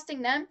not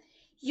trusting them,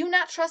 you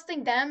not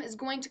trusting them is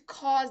going to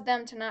cause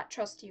them to not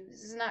trust you.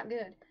 This is not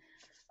good.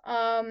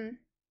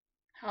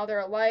 How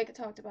they're alike, I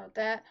talked about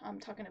that. I'm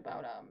talking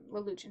about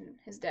Lelouch and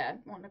his dad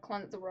wanting to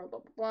cleanse the world, blah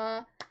blah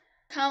blah.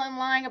 Colin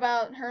lying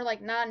about her,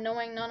 like, not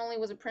knowing not only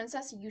was a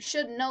princess. You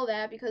should know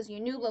that because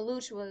you knew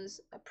Lelouch was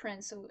a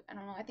prince. So I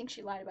don't know, I think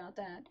she lied about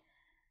that.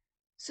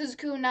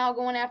 Suzaku now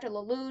going after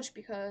Lelouch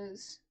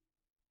because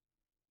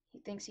he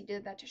thinks he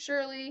did that to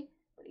Shirley,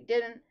 but he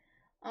didn't.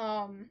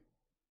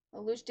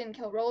 Lelouch didn't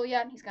kill Rollo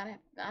yet. He's gonna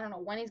I don't know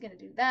when he's gonna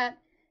do that.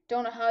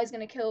 Don't know how he's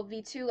gonna kill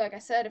V2. Like I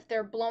said, if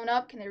they're blown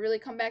up, can they really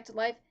come back to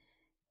life?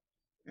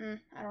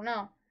 I don't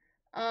know.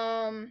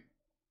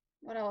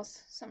 What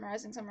else?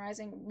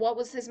 Summarizing. What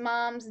was his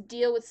mom's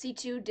deal with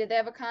C2? Did they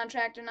have a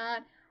contract or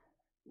not?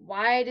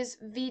 Why do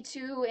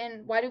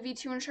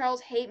V2 and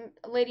Charles hate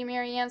Lady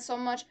Marianne so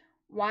much?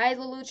 Why is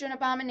Lelouch an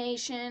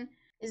abomination?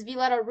 Is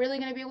Violetta really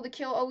gonna be able to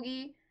kill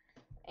Ogi?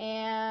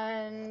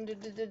 And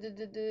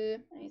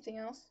anything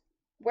else?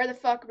 where the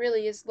fuck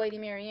really is Lady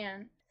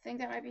Marianne? I think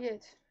that might be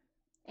it.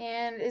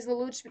 And is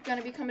Lelouch going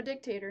to become a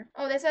dictator?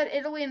 Oh, they said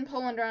Italy and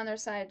Poland are on their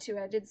side, too.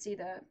 I did see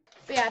that.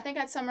 But yeah, I think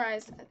I'd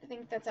summarized. I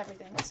think that's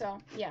everything. So,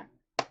 yeah.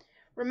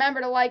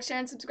 Remember to like, share,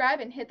 and subscribe,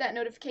 and hit that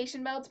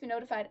notification bell to be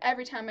notified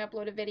every time I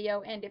upload a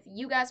video. And if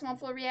you guys want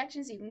full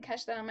reactions, you can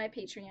catch that on my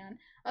Patreon.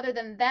 Other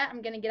than that,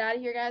 I'm going to get out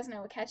of here, guys, and I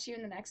will catch you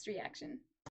in the next reaction.